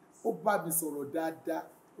kétékété, ó bá mi sọ̀rọ̀ dáadáa,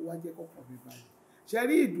 ó wá jẹ́ kọ́kàn mi báyìí. Ṣé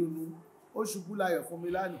rí ìdùnnú ó ṣubú láyọ̀ fún mi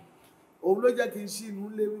lánàá, òun ló jẹ́ kí n ṣí inú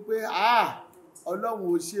lé wípé Ọlọ́run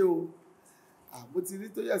ò ṣe o. Mo ti rí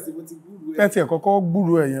Tóyọ̀sí, mo ti gbúrò ẹ̀. Tẹ́tí ẹ̀ kọ́kọ́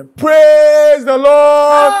gbúrò ẹ̀ yẹn. Praise the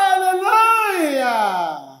Lord! Hallelujah!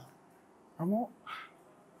 Àmọ́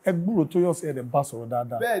ẹ gbúrò Tóyọ̀sí ẹ̀ dẹ̀ bá sọ̀rọ̀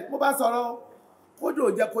dáadáa. Bẹ́ẹ̀ mo bá sọ̀rọ̀ kódò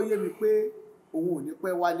jẹ́ kó yé mi pé òun ò ní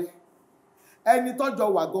pẹ́ wálé. Ẹni tọ́jọ́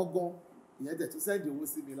wà gangan ìyẹn tẹ̀ tún sẹ́ndì owó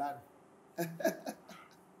sí mi lánàá.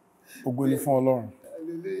 Ògo ni fún Ọlọ́run.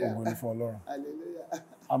 Ògo ni fún Ọlọ́run.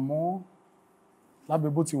 Àmọ́ lábẹ́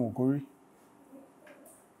bó ti wùn kó rí,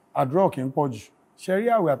 àdúrà kì í pọ̀ jù. Ṣé rí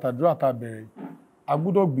àwẹ̀ àtàdúrà tá a bẹ̀rẹ̀, a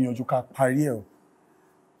gbọ́dọ̀ gbìyànjú ká parí ẹ̀ o.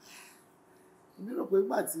 Èmi rò pé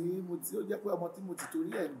nígbà tí ó jẹ́ pé ọmọ tí mo ti torí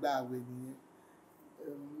ẹ̀ gba àwẹ̀ nìyẹn,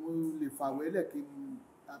 mo lè fàwẹ̀ lẹ̀ kí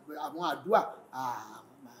àwọn àdúrà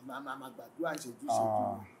máa gbàdúrà ìṣẹ́jú ìṣẹ́jú.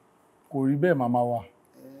 Kò rí bẹ́ẹ̀ màmá wa.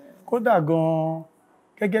 Kódà gan-an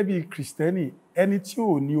gẹ́gẹ́ bí Kìrìsìtẹ́nì, ẹni tí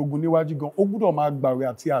ò ní ogun níwájú gan, ó gbọ́dọ̀ máa gbàwẹ̀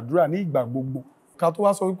àti àdúrà ní ìgbà gbogbo. Ká tó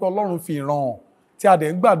wá sọ wípé Ọlọ́run fi ìran hàn tí a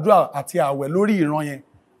dẹ̀ ń gbàdúrà àti àwẹ̀ lórí ìran yẹn,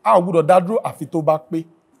 a ò gbọ́dọ̀ dá dúró àfi tó bá pé.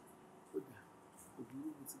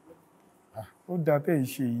 Ó dá tẹ́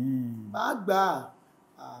ìṣe yìí. Máa gbà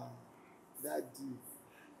dáàdì,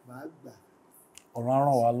 máa gbà. Ọ̀run á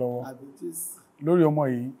ràn wá lọ́wọ́. Lórí ọmọ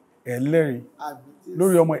yìí ẹlẹ́rìí,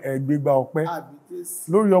 lórí ọmọ ẹgbẹ́gbà ọpẹ́,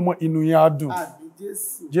 lórí ọmọ inú yẹn á dùn.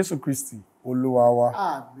 Jésù Kristi Olúwa wa.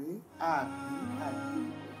 Àmín, àmín, àmín,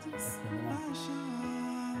 Jésù.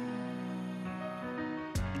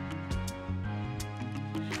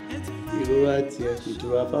 Ìrora tiẹ̀ kì í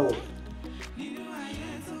tura fáwọn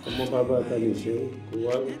ọmọ bàbá ta lè ṣe kó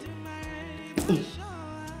wá rí.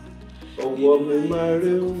 Ọwọ́ mi máa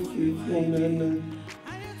rí ó fi fún nẹ́nẹ́.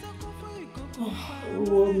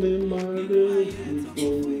 Ọwọ́ mi máa rí ó fi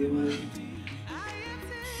fún nẹ́nẹ́.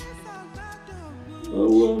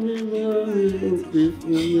 Ọwọ́ mi máa rí ó fi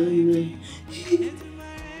fún nẹ́nẹ́.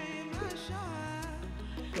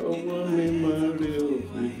 Ọwọ́ mi máa rí ó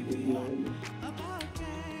fi fún nẹ́nẹ́.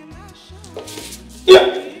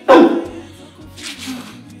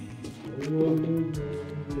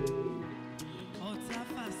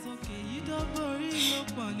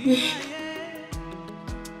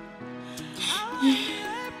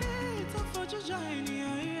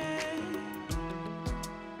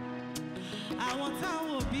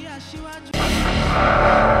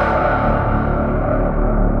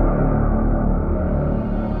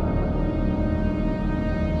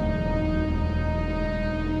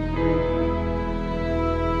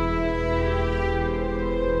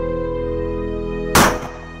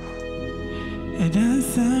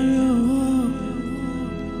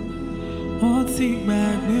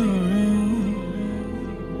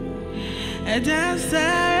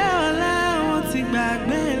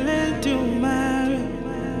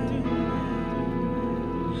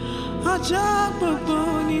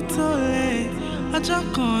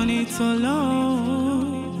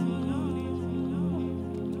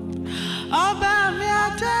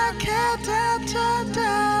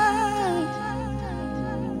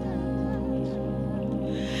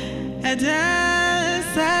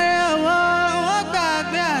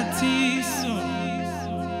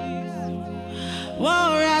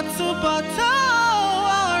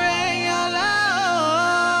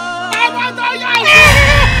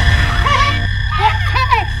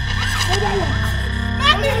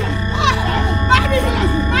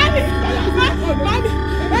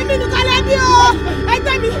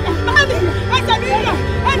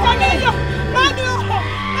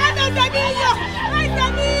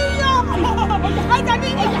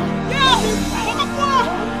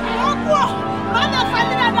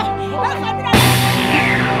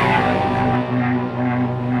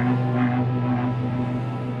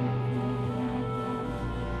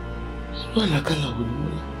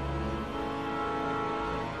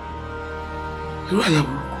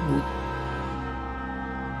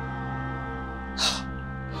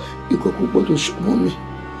 Ṣùgbọ́n mi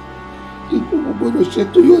ikú mo gbọ́dọ̀ ṣe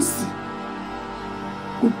Tóyọ̀sí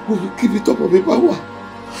gbogbo kíbi tọ́mọ mi bá wà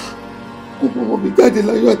kó mọ ọmọ mi jáde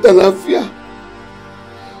láyọ̀ àtàlàáfíà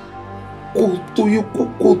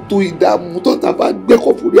kòtò ìdààmú tọ́ta bá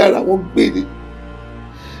gbẹ́kọ̀ fúri ara wọn gbé ni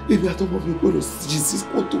èmi àtọmọ mi gbọ́dọ̀ jí sí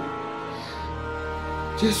kòtò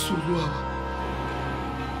Jésù Olúwa wa.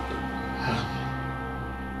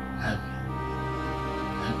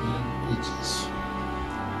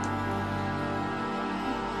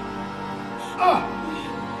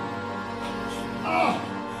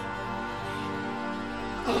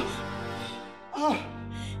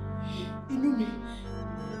 Inú mi.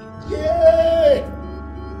 Yeah!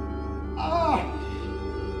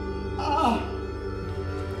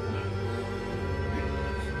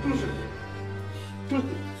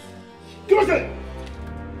 Kí ló ṣe?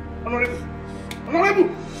 Honorable! Honorable!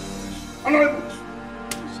 Honorable!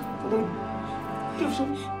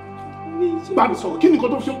 Bá mi sọ̀rọ̀, kí ni nǹkan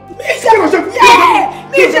tó ṣe? Kí ló ṣe?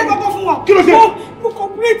 Mi ṣe kọ́kọ́ fún wọn. Kí ló ṣe? Mo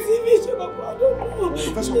kọ̀pẹ́rẹ́tì mi ṣe kọ́kọ́ àdókò.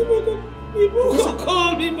 Ìbò kọ̀kọ́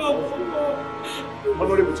mi náà fún wọn.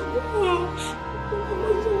 Honorable tó.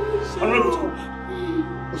 Honorable tó.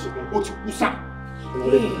 O ti kú sá.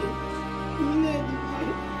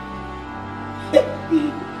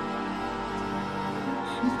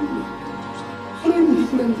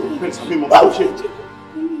 Báwo ṣe?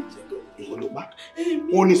 Ìwọ ló bá.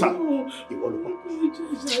 Ó ní sá. Ìwọ ló bá.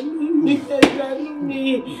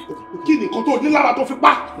 Kí ni nǹkan tó ní lára tó fi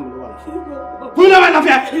pa? Fún ilé wa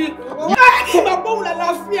láfíà. Kí bàbá òun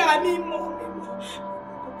lálàáfíà ni mo.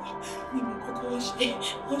 Ṣé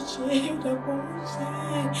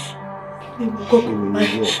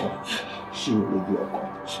o lójú ọkàn?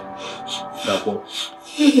 Dàpọ̀,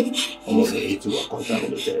 ọmọ rẹ̀ ti wà kọ́ńtà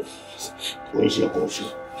ló tẹ̀. Kò ń ṣe nǹkan oṣù.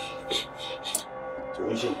 Kò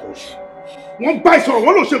ń ṣe nǹkan oṣù. Wọ́n bá ìsọ̀rọ̀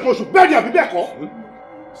wọn ló ṣe nǹkan oṣù bẹ́ẹ̀ ni àbí bẹ́ẹ̀ kọ́?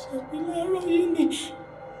 Ṣèpínlẹ̀ yìí ni.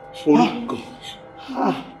 Olùkọ́.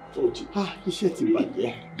 Oji, iṣẹ́ ti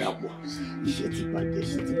bàjẹ́ Dàpọ̀. Iṣẹ́ ti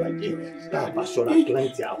bàjẹ́. Dáàbà ṣọ́ra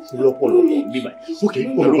kílẹ̀ǹtì àkú lọ́pọ̀lọpọ̀ bíbá. Ok,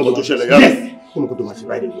 olùkọ́ tó ṣẹlẹ̀ yára. Olùkọ́ tó máa ṣe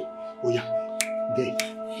báyìí lè ó yá. Gẹ̀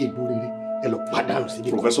ìbò rere ẹ lọ pàdánù síbi.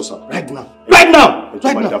 Professor sir. Right now.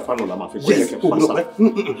 Ẹjọ́ máa da fánù la máa fi gbé ẹ̀kẹ́ pa sá.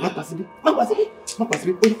 Má pa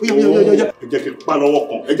síbí. Ó yá. Ẹ jẹ́ kí n pa lọ́wọ́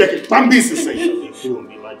kan. Ẹ jẹ́ kí n pa ń bí ìsinsìnyí. Kúrò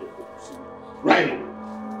ní má jẹ́ kó. Right now.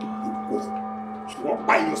 Wọ́n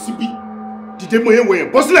pa èèyàn síbí. Dìde mọ èèwọ̀ yẹn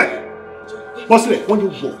bọ́sílẹ̀ wọ́n ní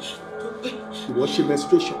wọ̀ ìwọ ṣe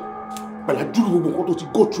menstruation pẹ̀lú dúró gbogbo nǹkan tó ti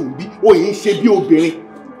go through bí ó yẹn ṣe bí obìnrin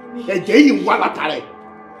ẹ̀jẹ̀ yìí ń wá látara ẹ̀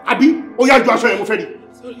àbí ó yá ju aṣọ yẹn mo fẹ́ rí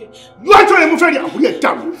àbúrò ẹ̀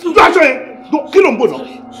dàrú ju aṣọ yẹn kí ló ń bò náà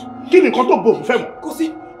kí ni nǹkan tó bò mo fẹ́ mọ̀ kò sí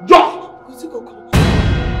kankan.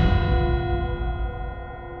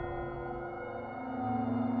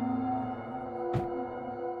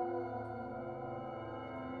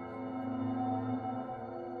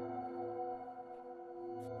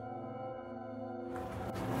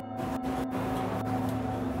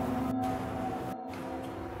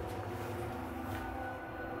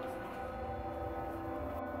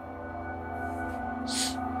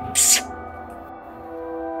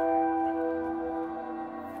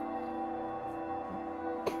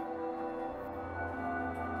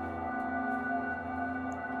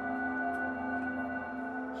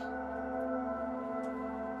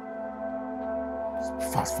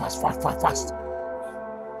 Fast.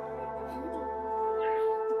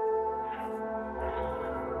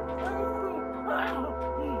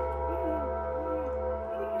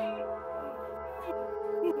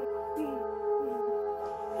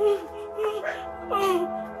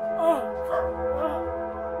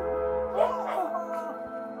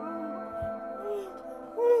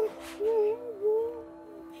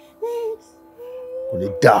 Kò ní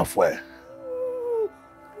dáa fún ẹ.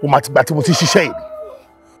 Ó máa ti gbà tí mo ti ṣiṣẹ́ yìí.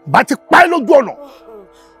 Bá ti pa ẹ́ lójú ọ̀nà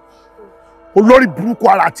olórí burúkú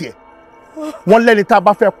ara tiẹ̀ wọ́n lẹ́ni tá a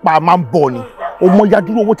bá fẹ́ pa máa ń bọ̀ ni o mọ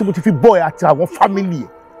yadúró owó tí mo ti fi bọ́ ẹ àti àwọn fámìlì ẹ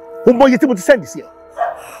o mọ iye tí mo ti sẹ́ndì sí ẹ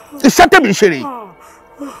iṣẹ́ tèmi ń ṣe rèé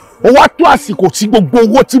o wá tó àsìkò tí gbogbo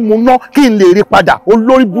owó tí mo ná kí n lè rí padà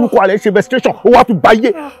olórí burúkú ara ẹ ṣe investigation o wá fi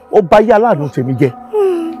báyé aláàánú tèmi jẹ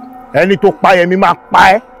ẹni tó pa ẹ mi máa pa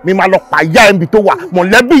ẹ mi máa lọ pa ìyá ẹ níbi tó wà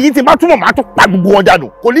mọ̀lẹ́bí yìí ti bá túmọ̀ máa tún pa gbogbo wọn dànù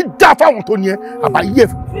kò ní dá fáwọn tó ní ẹ àbáyé.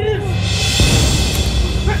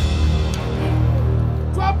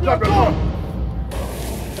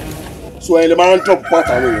 so ẹni máa ń drop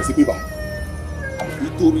pàtàkì àwọn èèyàn sí bíbá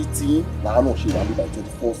nítorí tí làwọn náà ṣe wà bíbá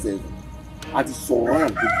 24/7 àti sọ̀rọ̀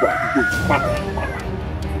àrùn gbogbo àdúgbò yìí pàtàkì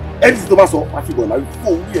ẹni tí tó bá sọ àfihàn láyé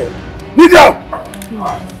fún orí ẹ nídìí.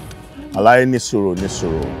 aláyé ní sùúrù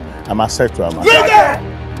a máa ṣètò àmà.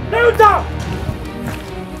 Kneel down!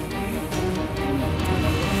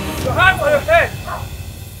 Your hand for your head!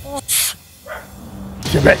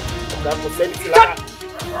 Ṣé bẹ́ẹ̀?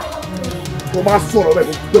 Mo máa sọ̀rọ̀ bẹ́ẹ̀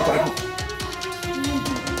mo gbé pàdé.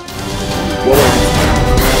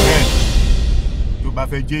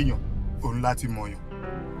 fẹ́ jẹ́ èèyàn òun láti mọ̀yàn.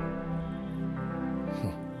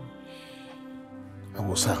 ẹ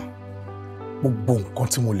wò sá gbogbo nǹkan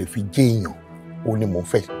tí mo lè fi jẹ́ èèyàn òun ni mò ń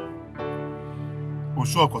fẹ́.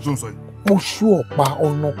 oṣù ọkọ̀ tó ń sọ yìí. mo ṣú ọ̀pá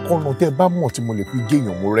ọ̀nàkọ́nà tẹ́ bá mọ̀ tí mo lè fi jẹ́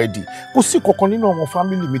èèyàn mo rẹ́dì kò sí kankan nínú àwọn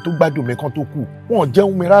fámìlì mi tó gbádùn mi kan tó kù wọn ò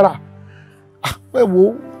jẹun mi rárá. ẹ wo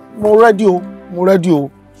mo rẹ́dì o mo rẹ́dì o.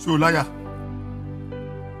 ṣé o láyà?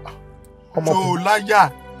 ṣé o láyà?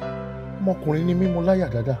 ọmọkùnrin ni mí mo láyà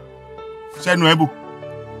dáadáa. ṣẹ́nu ẹ bò.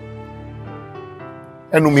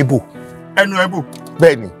 ẹnu mi bò. ẹnu ẹ bò.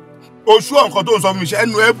 bẹ́ẹ̀ ni. oṣù ọ̀nkan tó ń sọ fún mi ṣe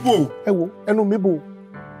ẹnu ẹ bò. ẹ wo ẹnu mi bò.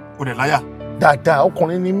 o dẹ̀ láyà. dáadáa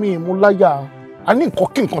ọkùnrin ni mí mo láyà a ní nǹkan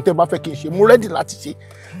kí nǹkan tẹ́ bá fẹ́ kí n ṣe mo rẹ́dì láti ṣe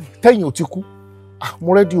tẹ́yìn ò ti kú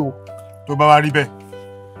mo rẹ́dì o. tó bá wá rí bẹ́ẹ̀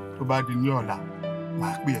tó bá di ní ọ̀la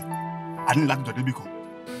màá pè ẹ́ a ní láti jọ débi kan.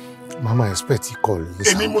 mama expect call yìí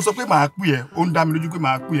sá. èmi mo sọ pé màá pè ẹ́ ó ń dá mi lójú pé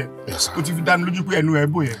màá pè ẹ́ ó ti fi dá mi lójú pé ẹnu ẹ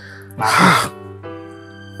bò yẹn màá pè ẹ́.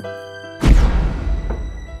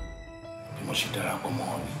 bí mo ṣe darapọ̀ mọ́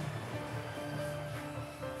ọ ni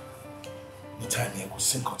ní táìmì ẹ kò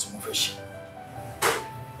sí nǹkan tí mo fẹ́ ṣe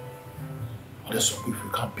wọ́n dẹ̀ sọ pé if you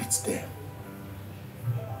can't beat them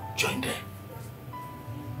join them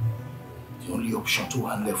the only option tó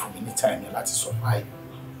wà nílẹ̀ fún mi ní táìmì ẹ láti survive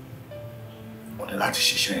mo ní láti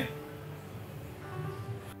ṣiṣẹ́.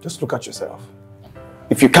 Just look at yourself.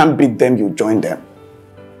 If you can't beat them, you join them.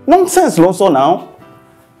 Nonsense, Lonso, now.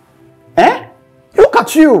 Eh? Look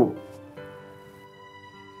at you.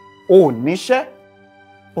 O níṣẹ́,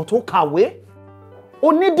 but o kàwé,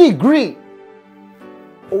 o ní degree.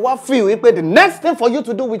 O wá feel wípé the next thing for you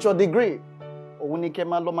to do with your degree. Òun ni kẹ́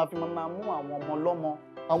máa lọ máa fi máa mú àwọn ọmọ lọ́mọ,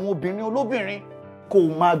 àwọn obìnrin olóbìnrin, kó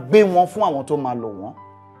máa gbé wọn fún àwọn tó máa lò wọ́n.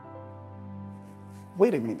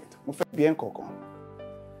 Wait a minute, mo fẹ́ bi ẹ́ nǹkankan.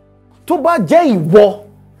 Tó bá jẹ́ ìwọ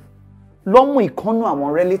ló mú ìkànnú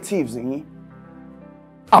àwọn relatives yín,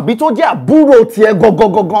 àbí tó jẹ́ àbúrò tiẹ̀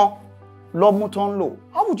gangan ló mú tó ń lò,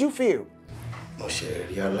 how would you feel? mo ṣe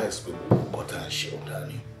realize pé gbogbo nǹkan tá à ń ṣe ọ̀dà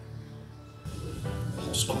ni. I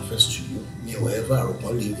must confess to you mi ò ever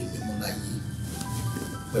àròpọ̀ lè rí mi mú láyé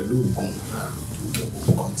pẹ̀lú ògùn àròjù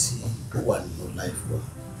gbogbo nǹkan tí ó wà nínú life wa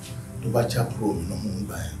tó bá jábúrò mi náà mú ń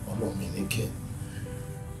gbà ẹ́ ọlọ́run mi ní kẹ́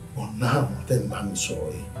ọ̀nà àwọn tẹ́ ń bá mi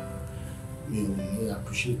sọ̀rọ̀ yìí mi ò ní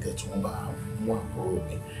appreciate tí wọ́n bá mú àbúrò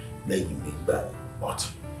mi lẹ́yìn mi gbà ẹ́ but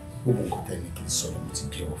gbogbo nǹkan tẹ́ ní kí n sọ ni mo ti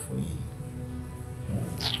jẹ́wọ́ fún yín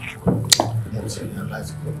mo ti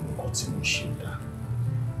realize pé gbogbo nǹkan tí mo ṣe dá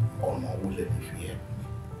ọ̀nà owó lẹ́nu fi ẹ̀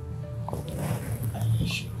ayé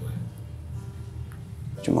ìṣirò ẹ̀.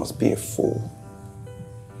 You must be a fool.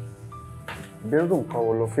 Bẹ́rù nǹkan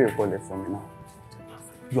wo ló fi ìpọ̀lẹ̀ fún mi náà?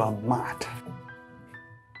 You are mad.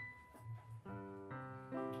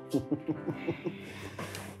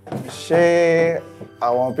 Ṣé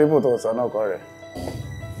àwọn people tó sọ náà kọ́ rẹ̀?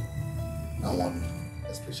 Àwọn ni,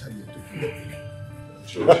 especially tó fi lẹ́yìn.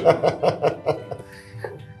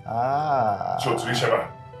 Ah. Ṣé o ti rí ṣẹ́bà?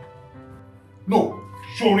 No,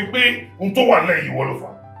 ṣé o rí pé ohun tó wà lẹ́yìn ìwọ ló fà?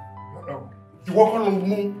 Ìwọ kọ́ ló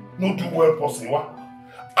mú no do well person wá.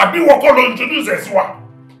 Àbí ìwọ kọ́ ló introduce ẹ̀ sí wa?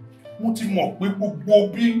 Mo ti mọ̀ pé gbogbo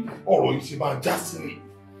bí ọ̀rọ̀ yìí ṣe máa já sí ni.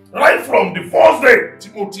 Right from the first day tí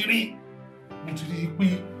mo ti rí pé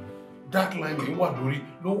that line yìí wà lórí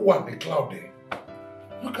ló wà ní cloud ẹ̀.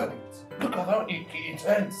 Look at it. Look at how it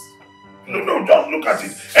ends. No, just look at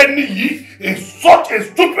it. Ẹni yìí is such a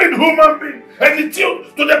stupid human being. Ẹni tí ó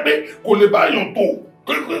tó jẹ́ pé kò lè bá èèyàn tó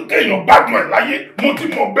kéèyàn gbádùn ẹ̀ láyé mo ti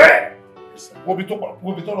mọ̀ bẹ́ẹ̀. Wo bi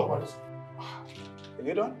tó lọ parí sí. Are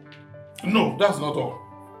you done? No, that's not all.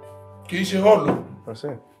 Kì í ṣe hall o.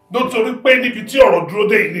 Proceed. Nítorí pé níbi tí ọ̀rọ̀ dúró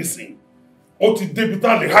dé yìí nísìn, ó ti débi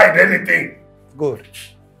tá lè hide anything. Good.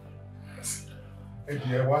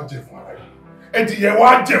 Ẹdìyẹ wá jẹ fún ara ẹ̀. Ẹdìyẹ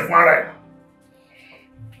wá jẹ fún ara ẹ̀.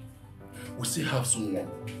 We still have someone.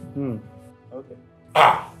 Okay.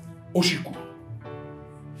 Ó ṣì kù.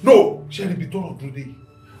 No, ṣé níbi tọ́rọ̀ dúró dé yìí,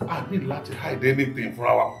 a ní láti hide anything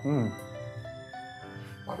fúnra wa.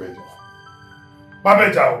 Má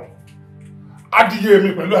bẹ́ẹ̀ jà o. Adìyẹ mi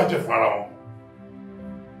pẹ̀lú àjẹ fún ara wọn.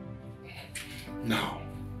 Now,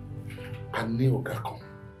 a ní ọ̀gá kan.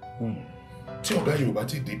 Tí ọ̀gá yìí ò bá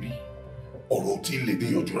ti débi, ọ̀rọ̀ tí lè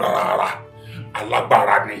níyànjú rárá.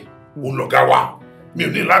 Alágbára ni, òun lọ̀gá wa. Mi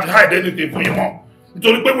ò ní láti hide anything fún yín mọ́.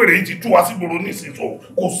 Nítorí pé wèrè yìí ti tú wa sí gbòòrò nísìnyí so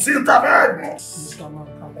kò sí ìtafẹ́ mọ́.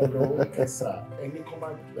 Ẹ̀rọ ẹ̀sà ẹni kan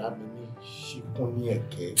máa gbà mí ní ṣíkún ní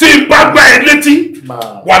ẹ̀kẹ́. Tí n bá gbá ẹ létí,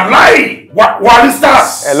 wàláì wà ní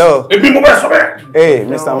stars. Hello. Èmi mo bẹ́ẹ̀ sọ bẹ́ẹ̀. Hey,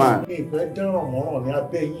 Mr. Man. Mi ìfẹ́ dẹ́ràn mọ́ràn ní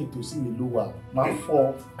abẹ́ yín ìtòsí mi ló wà. Máa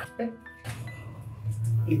fọ́.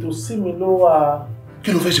 Ìtòsí mi ló wà.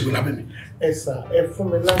 Kí ló fẹ́ ṣe pẹ̀lú abẹ́ mi? Ẹ sà, ẹ fún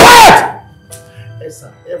mi láṣẹ. Ẹ sà,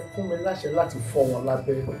 ẹ fún mi láṣẹ láti fọ́ wọn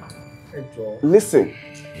lábẹ́. Ẹ jọ̀ọ́. Listen.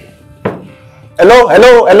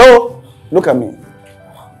 Hello. Look at me.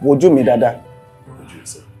 Wojú mi dáadáa.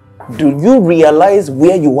 Do you realize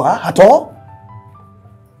where you are at all?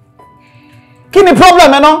 Kí ni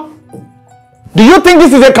problem ẹ náà? Do you think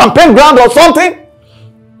this is a campaign ground or something?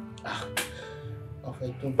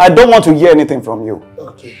 I don't want to hear anything from you.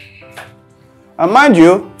 Okay. And mind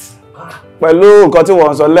you, pẹ̀lú nǹkan tí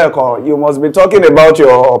wọ́n sọ lẹ́ẹ̀kan, you must be talking about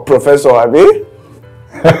your professor, abi?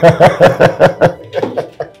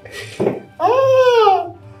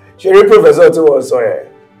 Ṣé rí professor tí wọ́n sọ yẹn?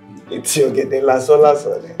 Etí ògèdè lásán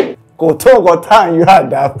ni. Kò tó nǹkan tá à ń yọ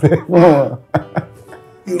àdá pé fún wọn.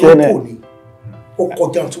 Irú kò ní. Ó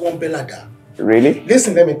kọjá tí wọ́n ń bẹ́ ládàá. Really?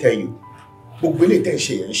 Listen, let me tell you. Gbogbo ilé tẹ́ ń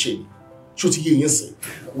ṣe yẹn ń ṣe ni. Ṣó ti yé yín sìn?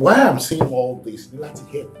 Why I'm saying all this ni láti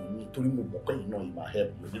help me torí mo mọ̀ pé iná yìí máa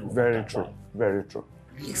help me. Very true. Very true.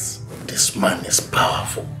 Please, this man is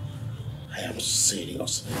powerful. I am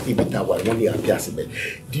serious. Even that one, only appear as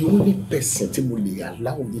the only person tí mo lè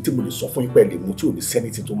allow me, tí mo lè sọ fún yín pé lè mú tí ò lè send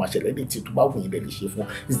anything tó máa ṣẹlẹ̀, anything tó bá wù yín lè ṣe fún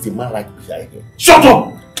is the man right behind him. Shut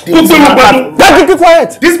up! Keep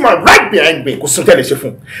quiet! This man right behind me kò sí tẹ́lẹ̀ ṣe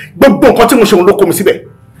fún. Gbogbo nǹkan tí mo ṣe òun ló kó mi síbẹ̀.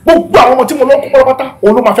 Gbogbo àwọn ọmọ tí mo lọ kó pátá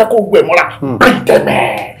òun ló máa fẹ́ kó gbogbo ẹ̀ mọ́ra.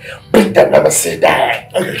 Bring them, let me say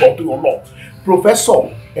that. Ẹ jọ bí wọn lọ. Professor,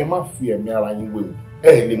 ẹ má fi ẹ̀mí ara yín wéwu.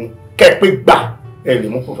 Ẹ lè mú kẹ́ pé gbà ẹ lè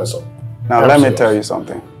mú professor. Now let me tell you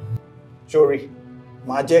something. Shori,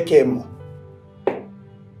 máa jẹ́ kí ẹ mọ̀.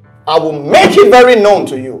 I will make it very known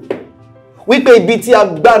to you. Wípé ibi tí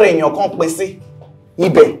agbára èèyàn kan pín sí,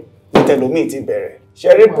 ibẹ̀ ìtẹ̀lómi ti bẹ̀rẹ̀.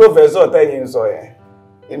 Ṣé rí professor tẹ́yìn sọ yẹn?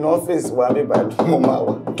 In office wa mi ba mo ma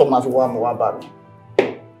wa tó máa fi wá mo wá bá mi.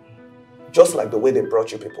 Just like the way they brought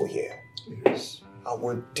you people here. Yes. I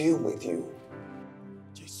will deal with you.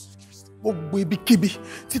 Gbogbo ibikíbi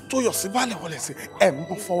tí Tóyọ̀sí bá lè wọlé sí ẹ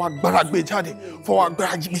mọ fọwọ́ agbára gbé jáde, fọwọ́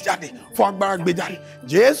agbára gbé jáde, fọwọ́ agbára gbé jáde.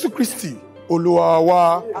 Jésù Kristi Olúwa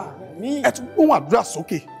wa. Ẹ tún gbóhùn àdúrà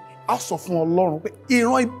sókè. A sọ fún Ọlọ́run pé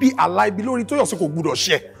ìran ibi àlá ibi lórí Tóyọ̀sí kò gbúdọ̀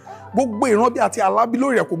ṣẹ. Gbogbo ìran bí àti àlá bí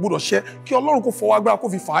lórí rẹ̀ kò gbúdọ̀ ṣẹ. Kí Ọlọ́run kó fọwọ́ agbára kó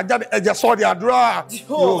fi fà á jáde. Ẹ jẹ́ sọ di àdúrà.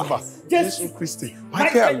 Yorùbá Jésù Kristi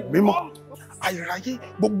Michael mímọ́. Ayérayé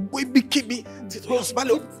gbogbo ibikíbi tí Tóyọ̀sí bá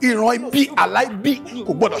lè ìran ibi àlá ibi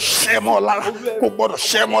kò gbọ́dọ̀ ṣẹ́ mọ́ lára, kò gbọ́dọ̀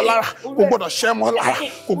ṣẹ́ mọ́ lára, kò gbọ́dọ̀ ṣẹ́ mọ́ lára,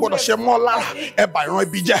 kò gbọ́dọ̀ ṣẹ́ mọ́ lára. Ẹ bà ìran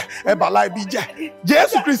ibi jẹ́, ẹ bà àlá ibi jẹ́.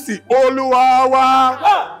 Jésù Kristi Olúwa wa.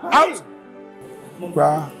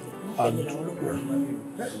 Gba àdúrà.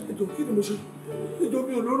 Ètò kí ni mo ṣe? Ètò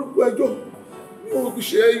mi ò lórúkọ ẹjọ́. Mi ò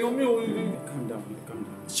ṣe èèyàn mi ò.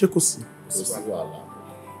 Ṣé kò sí? Kò sí wàhálà.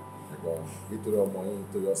 Ẹ̀gbọ́n nítorí ọmọ yín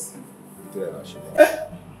Tóyọ̀sí.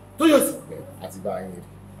 Tóyọ̀sí àti bá yín rí.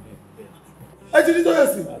 Ẹ ti rí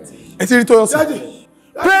Tóyọ̀sí. Ẹ ti rí Tóyọ̀sí.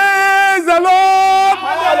 Praise the Lord.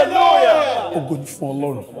 Hallelujah. Ògo ni fún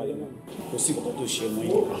Ọlọ́run. Kò sí nǹkan tó ṣe mọ́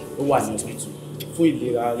yín, ó wà ní hospital fún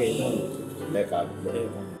ìlera rẹ̀ náà lẹ́ka.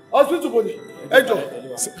 Hospital bò ní ẹjọ́.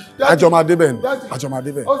 Àjọ máa débẹ̀ ni. Àjọ máa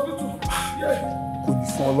débẹ̀. Hospital. Ògo ni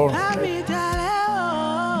fún Ọlọ́run.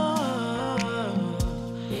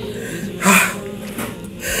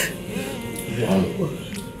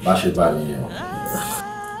 Bá ṣe bá nìyẹn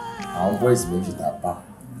àwọn boys méjì tá a pa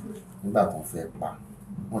nígbà tó ń fẹ́ pa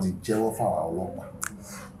wọ́n ti jẹ́wọ́ fún àwọn ọlọ́pàá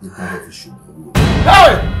nípa rẹ̀ fi ṣùgbọ́n wò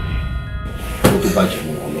ó tó bá jẹ́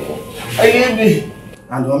mọ́ wọn lọ́wọ́. Ayé mi.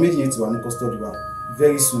 And àwọn méjì yẹn ti wà ní custody wa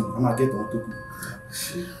very soon a máa gẹ́tọ̀ wọn tó kù.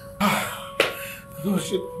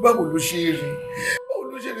 Báwo ló ṣe rí? Báwo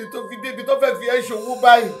ló ṣe rí tó fi débi tó fẹ́ fi ẹ́ ṣòwò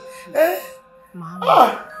báyìí?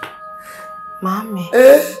 Màámi.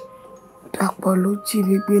 Dàpọ̀ ló jí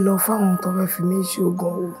mi gbé lọ fáwọn tó fẹ́ fi mí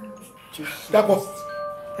ṣoògùn owó. Dàpọ̀.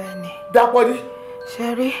 Bẹ́ẹ̀ni. Dàpọ̀ ni. Ṣé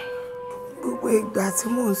rí gbogbo ìgbà tí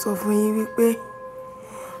mò ń sọ fún yín wípé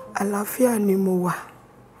àlàáfíà ni mo wà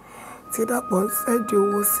tí Dàpọ̀ ń sẹ́ẹ̀dì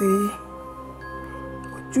owó sí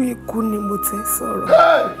ojú ikú ni mo ti ń sọ̀rọ̀.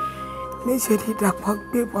 Níṣẹ́ ni Dàpọ̀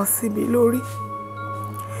gbébọn sí mi lórí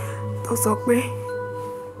tó sọ pé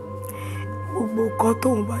gbogbo nǹkan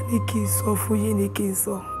tóun bá ní kí n sọ fún yín ni kí n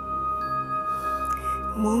sọ.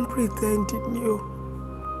 Mo ń pretend ni o.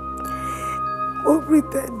 Mo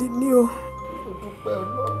pretend ni o.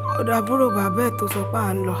 Ọ̀dọ̀ àbúrò bàbá ẹ̀ tó sọ pé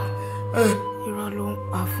à ń lọ. Irọ́ ló ń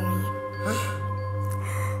pa fún yín.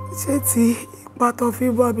 Ṣé tí ipa tó fi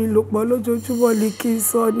bá mi lò pọ̀ lójoojúmọ́ ni kí n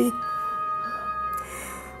sọ ní?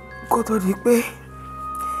 Kó tó di pé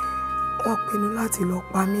wọ́n pinnu láti lọ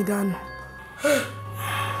pa mí dànù.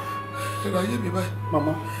 Ẹ̀rọ ayé mi báyìí.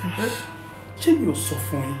 Màmá, ṣé mi ò sọ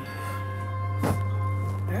fún yín?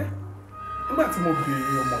 Nígbà tí mo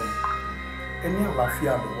béèrè ọmọ yìí, ẹni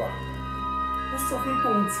àlàáfíà ló wà. Ó sọ fún pé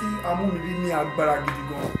ohun tí amúmirí ní agbára gidi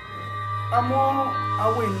gan. Àmọ́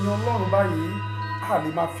àwọn ènìyàn Ọlọ́run báyìí a lè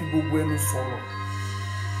máa fi gbogbo ẹnu sọ̀rọ̀.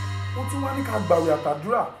 Ó tún wá ní ká gbààwẹ̀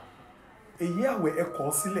àtàdúrà. Èyí àwẹ̀ ẹ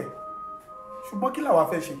kọ̀ sílẹ̀. Ṣùgbọ́n kí làwa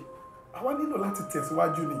fẹ́ ṣe? Àwa nílò láti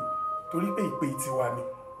tẹ̀síwájú ni torí pé ìpè tiwa ni.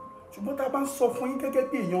 Ṣùgbọ́n tá a bá ń sọ fún yín gẹ́gẹ́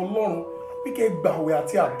bí èèyàn Ọlọ́run bí kẹ́ gbààwẹ̀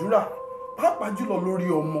àti àdúrà pàápàá jùlọ lórí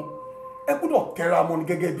ọmọ ẹ gbọ́dọ̀ tẹra mọ́ ni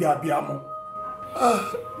gẹ́gẹ́ bí abiyamọ.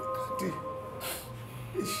 Dádì,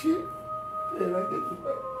 ṣé ẹ̀rọ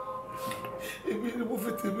ẹ̀dẹ̀gbẹ̀ èmi ni mo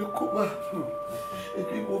fi tèmi kó bá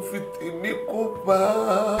èmi mo fi tèmi kó bá.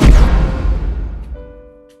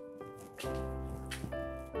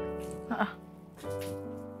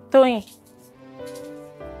 Tóyìn.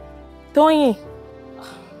 Tóyìn.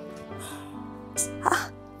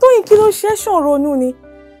 Tóyìn kí ló ṣe é ṣòronú ni?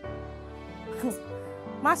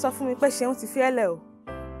 Má sọ fún mi pé Ṣeun ti fi ẹ́ lẹ̀ o.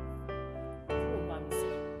 Ó bá mi sọ,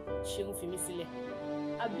 Ṣeun fi mí sílẹ̀.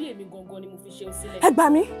 Àbí èmi gangan ni mo fi Ṣeun sílẹ̀. Ẹ gbà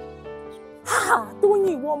mí. Tóyìn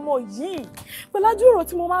ìwọ ọmọ yìí. Pẹ̀lú àjúrò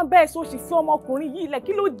tí mo máa ń bẹ́ẹ̀ sọ ṣì fi ọmọkùnrin yìí lẹ̀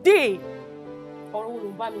kí ló dé? Ọ̀rọ̀ wo ló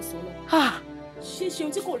ń bá mi sọ náà? Ṣé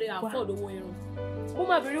Ṣeun tí kò lè afford owó irun? Mo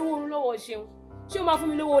máa béèrè owó orun lọ́wọ́ Ṣeun. Ṣé o máa fún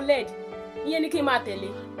mi lówó LED? Ìyẹn ni kí n máa tẹ̀lé.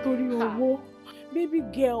 Torí owó. Baby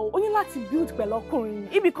girl, o ní láti build pẹ̀lú ọkùnrin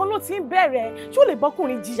yìí. Ibì kan ló ti ń bẹ̀rẹ̀. Ṣé o lè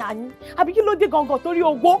bọ́kùnrin jìyà ni? Àbí kí ló dé gangan torí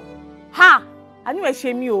owó? Àníwò ẹ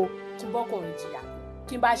ṣe mí o. Kí n bọ́kùnrin jìyà.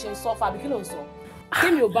 Kí n bá ṣe ń sọ́fà àbí kí ló ń sọ?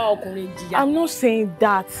 Kí mi ò bá ọkùnrin jìyà. I'm not saying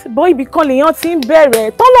that. Bọ́ ibì kan lèèyàn ti ń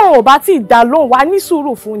bẹ̀rẹ̀. Tọ́lọ́run ò bá ti dá lóhùn wá ní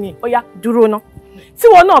sùúrù fún ni. Ó yá, dúró ná. Tí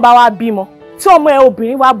wọn náà bá wá bímọ, tí ọmọ ẹ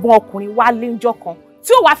obìnrin wá bọ́n ọkùnrin wá lé ńjọ́ kan.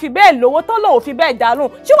 Tí ó wá fi bẹ́ẹ̀ lówó tọ́lọ́run ò fi bẹ́ẹ̀ dá lóhùn.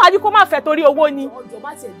 Ṣé wàá ní kó má fẹ́ torí owó ni? Ọjọ́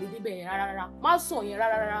bá tiẹ̀ gbé débẹ̀ yẹn rárá. Má sọ yẹn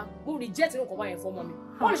rárá. Mo reject nǹkan bá yẹn fọmọ mi.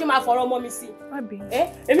 Wọ́n lè ṣe máa fọ̀rọ̀ ọmọ mi sí.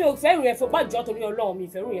 Èmi ò fẹ́ rìn yẹn fún gbàjọ́ torí Ọlọ́run mi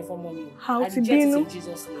ìfẹ́ rìn yẹn fọmọ mi. Ó ti bínú.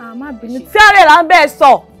 Má bínú. Tí ààrẹ là ń bẹ́ẹ̀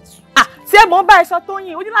sọ. Tí ẹ mọ̀ ń bá ẹ sọ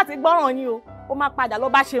Tóyìn, ó ní láti gbọ́ràn ni o. Ó máa padà lọ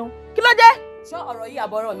bá Ṣeun. Kí ló dé? Ṣé ọ̀rọ̀ yìí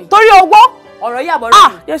àbọ̀rọ̀ mi? Torí owó. Ọ̀rọ̀ yìí àbọ̀rọ̀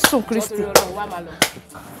mi. Jésù Kristi. Torí Ọlọ́run wá máa lọ.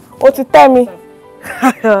 Ó ti tẹ́ mi.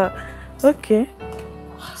 Okay.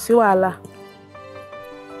 Sí wàhálà.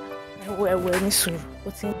 Ẹ̀wọ̀ ní sùúrù. Ó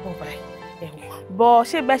ti ń bọ̀ báyìí. Bọ̀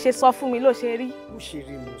ṣé bẹ́ẹ̀ ṣe sọ fún mi ló ṣe rí? Ó ṣe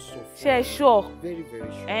rí mo sọ fún mi. Ṣé ẹ ṣọ́? Very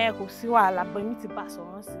very sure. Kò sí wàhálà bọ̀ èmi ti bá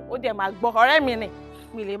sọ̀rọ̀ sí. Ó dẹ̀ máa gbọ́ ọ̀rẹ́ mi ni.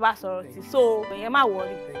 Mi lè bá sọ̀rọ̀ sí. So ìyẹn má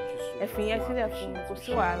wọrí. Ẹ̀fìn yẹn sílẹ̀ fún mi. Kò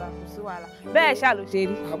sí wàhálà, kò sí wàhálà. Bẹ́ẹ̀ ṣáà ló ṣe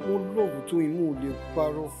rí. Àmọ́ lọ́ọ̀bù tó imú ò lè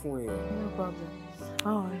parọ́ fún ẹ. No problem.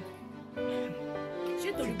 All right. Ṣé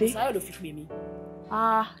torí Bùsáyọ̀ ló fi pè mí?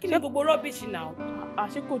 Kí ni gbogbo rọ́bìṣì náà?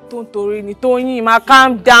 Ṣé kò tó ń torí ni Tóyìn máa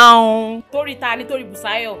calm down. Torí ta ni torí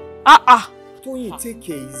Bùsáyọ̀? Tóyìn, take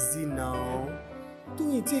it easy now.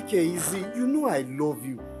 Tóyìn, take it easy. You know I love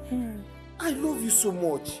you. I love you so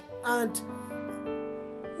much. And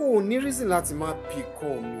o ní reason láti máa pick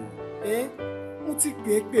on me. Mo ti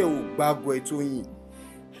pè é pé o gbàgbọ́ ẹ Tóyìn.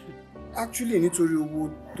 Actually nítorí owó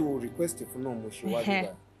tó request fún náà mo ṣe wá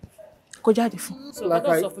dìgbà. Kó jáde fún. So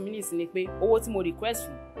lọ́dọ̀ sọ fún mi nísìnyí pé owó tí mo request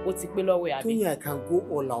fún ó ti pé lọ́wọ́ ẹ̀ àbí. Tóyìn, I can go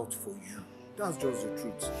all out for you. That's just the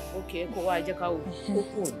truth. Okay, kò wá jẹ́ ká wò. Ó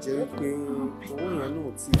kàn jẹ́ pé owó yẹn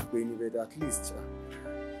náà ti pè ní bed at least.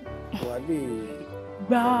 Wà lè.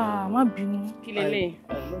 Gbà má bínú. Kí lélẹ̀?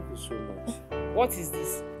 I love you so much. What is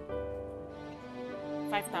this?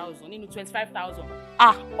 5,000 nínú 25,000.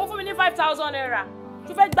 Ó fún mi ní 5,000 naira.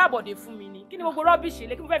 Tó fẹ́ gbàbọ̀dé fún mi ni. Kí ni gbogbo rọ́bìṣì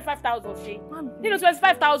lé kí mo fẹ́ fi 5,000 ṣe? Nínú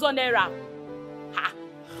 25,000 naira.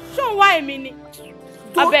 Ṣé òun wá èmi ni?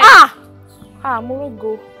 Abẹ́. Mo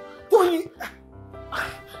rógo. Tóyìn.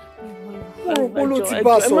 Mo rò pé ló ti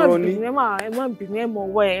bá sọ̀rọ̀ ni. Ẹ má bínú, ẹ mọ̀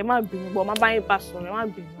wọ́ ẹ má bínú bọ̀ má bá yín bá sọ̀rọ̀ ẹ má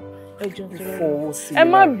bínú. Ẹ jọ̀ọ́ nítorí Ọlọ́run. Ẹ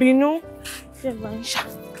má bínú. Ṣé ẹ bá ń ṣá?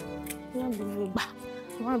 Ẹ má bínú gbà.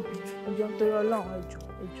 Ẹ má bínú. Ẹ jọ̀ọ́ nítorí Ọlọ́run ẹ jọ̀ọ́.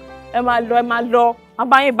 Ẹ máa lọ. Má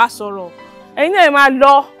bá yín bá sọ̀rọ̀. Ẹ̀yin náà ẹ máa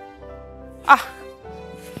lọ.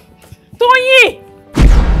 Tóyìn!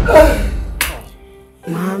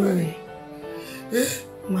 Màámi.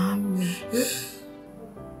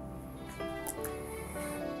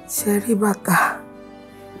 Ṣé rí bàtà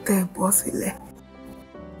tẹ́ bọ́ sílẹ̀?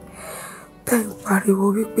 Tẹ́ ń pariwo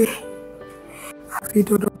wípé àfi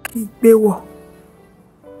dandan kí n gbé wọ̀.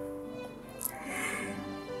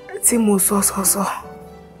 Tí mo sọ.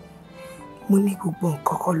 Mo ní gbogbo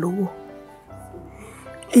nǹkan kan lówó.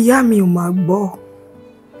 Ìyá mi ò máa gbọ́.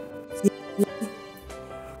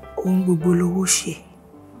 Ohun gbogbo lówó ṣe.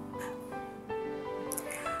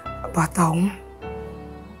 Bàtà òun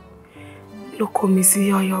ló kó mi sí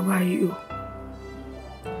yọ́yọ́ báyìí o.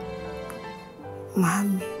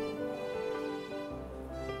 Màámi.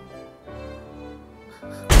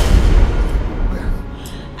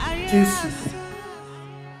 Jésù.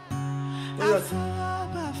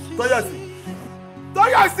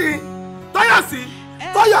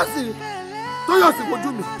 Tóyọ̀sí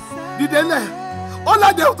wojú mi dìde lẹ̀ ó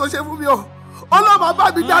lọ́dẹ ò tó ṣe fún mi o ọlọ́mọ bá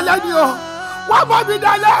mi dalẹ̀ ni o wọ́n bá mi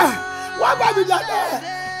dalẹ̀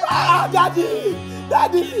dadi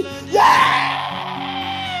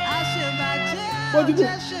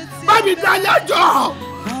bá mi dalẹ̀ jọ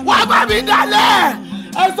wọ́n bá mi dalẹ̀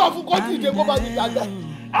ẹ sọ fún kó dìde kó bá mi dalẹ̀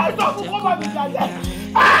ẹ sọ fún kó bá mi dalẹ̀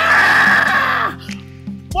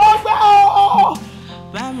mo gbẹ́ o.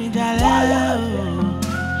 Bá mi dalẹ̀ o,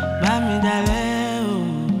 bá mi dalẹ̀ o,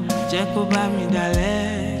 jẹ́ kó bá mi dalẹ̀.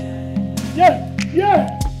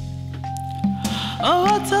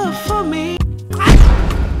 Owó tó fún mi.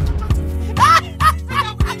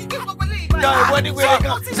 Ìwọ ni wèrè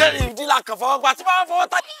kan, sẹ́ni ìdílà kan fọwọ́ gbà tí wọ́n fọwọ́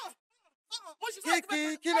tá.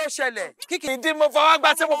 Kí ló ṣẹlẹ̀? Ìdí mo fọwọ́ gbà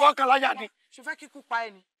tí mo fọwọ́ kan láyà ni. Ṣùfẹ́ kíkú pa ẹ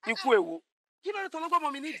ni. Ikú èwo. Kí ló dé tó lọ́gbọ́n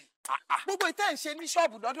mọ́ mi nídìí? Gbogbo ìtẹ́ ń ṣe ní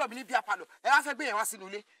ṣọ́ọ̀bù lọ́dọ̀ mi ní bíi apalọ̀ ẹ wá fẹ́ gbé yẹn wá sínú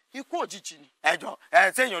ilé ikú òjijì ni. Ẹjọ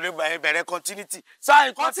sẹ́yìn ò lè bẹ̀rẹ̀ continuity.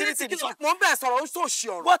 Sáyìn continuity ni sọ. Mo ń bẹ̀ sọ̀rọ̀ ó sòṣì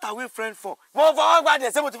ọ̀rọ̀. What are we friends for? Mo fọwọ́ gbà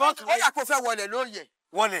dẹ̀ ṣé mo ti fọwọ́ kàn. Ó yà kó fẹ́ wọlé lóye.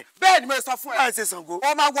 Wọlé. Bẹ́ẹ̀ ni mo sọ fún ẹ. Ẹ ṣe Ṣàngó.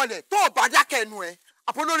 Ó máa wọlé tó o bá dákẹ́ ẹnu ẹ.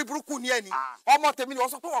 Àpolórí burúkú ni ẹ ni. Ọmọ tèmi ni wọ́n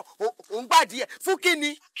sọ pé òun gbàdí ẹ̀ fún kí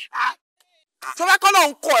ni. Sọfẹ́ kọ́ ló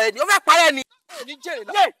ń kọ ẹ ni ó fẹ́ parẹ́ ni.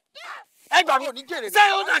 Ẹ gbà mí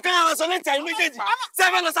sẹ́yìn ó dà ká àwọn aṣọ létí àyè méjèèjì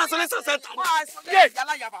sẹ́yìn fẹ́ lọ sí aṣọ létí ọ̀sẹ̀ tà ní.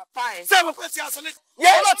 Sẹ́yìn mo fẹ́ sí aṣọ létí.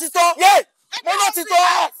 Mo ló ti tó. Mo ló ti tó.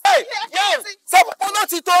 Mo ló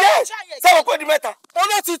ti tó. Sẹ́yìn kò di mẹ́ta. Mo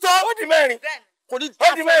ló ti tó. Ó di mẹ́rin. Kò ní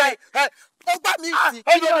ó di mẹ́rin. Ó gbà mí sí.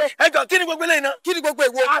 Ẹ jọ kí ni gbogbo eléyìí náà? Kí ni gbogbo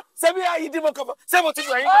èwo? Ṣebí ayé dí mo kàn fọ́ sẹ́yìn mo ti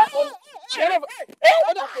lù ẹ̀yìn.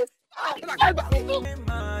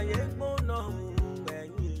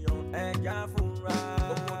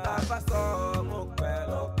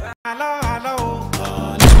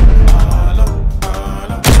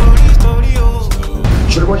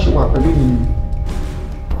 Ṣé wọ́n ṣe wà pẹ̀lú mi ni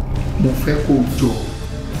mo fẹ́ kó jọ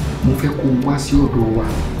mo fẹ́ kó wá sí ọ̀dọ̀ wa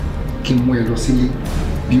kí n mú ẹ lọ sílé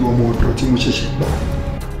bí ọmọ ọ̀dọ̀ tí mo ṣẹ̀ṣẹ̀ gbà.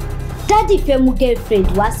 Dádì fẹ́ mú girlfriend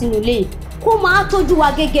wá sínú ilé kó máa tọ́jú wa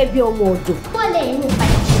gẹ́gẹ́ bí ọmọ ọ̀dọ̀. Wọ́n lè inú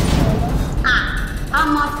ìpàdé a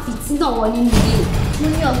máa fìtínà wọn nínú ilé mo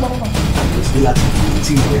ní ọgbọ́n kan. Àgbèsí láti fi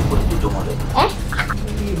tí ìwé ẹ̀kọ́ ìgbọ́jọ́ wọn lọ.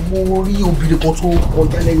 Mo rí obìnrin kan tó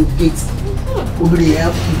kọjá lẹ́yìn géètì. Obìnrin yẹn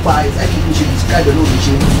pupa ìdájí tó ṣe describe ẹ̀ lóòrùn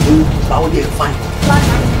ṣe ó báwo dẹ̀ fine.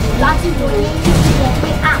 Láti wo ni wọ́n pé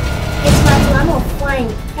ètò àdúrà náà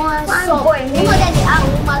fine. Wọ́n á sọ wọ́n mọ̀ dẹ́ni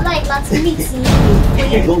àwọn ọmọ aláì láti mí tì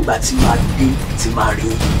í. Lọ́gbà tí máa dé tí máa rí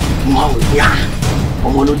máa wò ní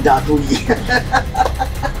ọmọ ló dáa tó yẹ.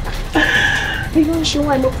 Bí wọ́n ṣe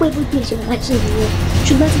wà ló pé gbogbo ìṣẹ̀lẹ̀ láti ìrìn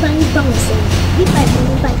ṣùgbọ́n tí bá ń gbà wọ́n sẹ́yìn nípa ìlú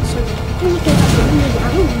nípa ìṣòro ó ní kẹta pẹ̀lú ìyàrá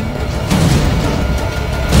òun.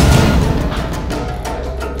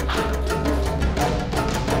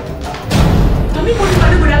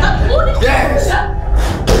 Yes.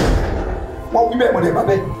 Wọ́n wí bẹ́ẹ̀ mo lè bá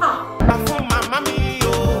bẹ́ẹ̀. Fún màmá mi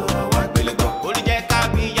o, orí jẹ́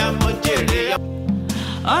kábí ya mọ́ jèrè.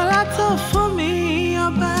 Ọlá tó fún mi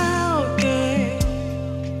ọba òkè,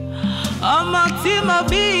 ọmọ tí mo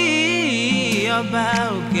bí ọba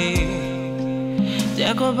òkè,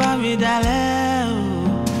 jẹ́ kó bá mi dalẹ̀ o,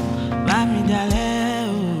 bá mi dalẹ̀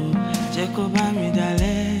o, jẹ́ kó bá mi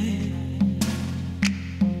dalẹ̀.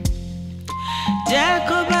 Jẹ́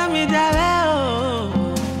kó bá mi dalẹ̀ o,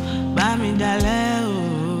 bá mi dalẹ̀ o,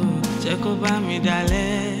 jẹ́ kó bá mi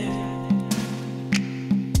dalẹ̀.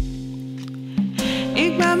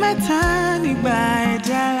 Ìgbà mẹ́ta nígbà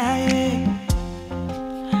ẹ̀dá láyé,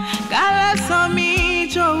 kálẹ̀ sọ mi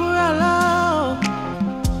jòwúrọ̀ lọ.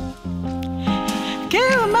 Kí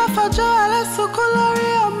n má fọjọ́ alẹ́ sunkún lórí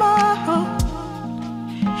ọmọ,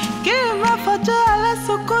 kí n má fọjọ́ alẹ́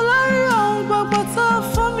sunkún lórí ohun gbogbo tó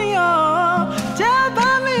fún mi o. Jẹ́ bá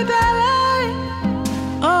mi dalẹ̀,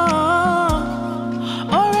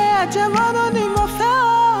 oore àjẹmọ́nú ni